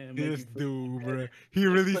saying? And make This you put dude, bro. He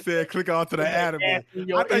really said click on to the that anime. gas in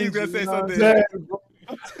your I thought he was gonna engine, say you know what I'm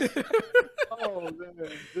something. saying? Oh man,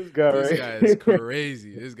 this guy This right. guy is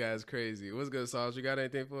crazy. This guy's crazy. What's good, Sauce? You got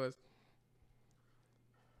anything for us?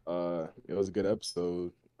 It was a good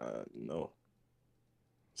episode. No.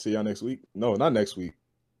 See y'all next week. No, not next week.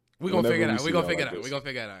 We're gonna Whenever figure it we out. see We're gonna y'all figure it like out. this. We're gonna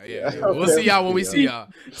figure it out. Yeah. Yeah. We'll Okay, see y'all when we yeah. see y'all.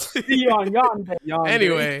 See you on yonder.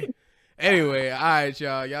 Anyway, all right,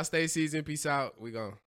 y'all. Y'all stay seasoned. Peace out. We gone.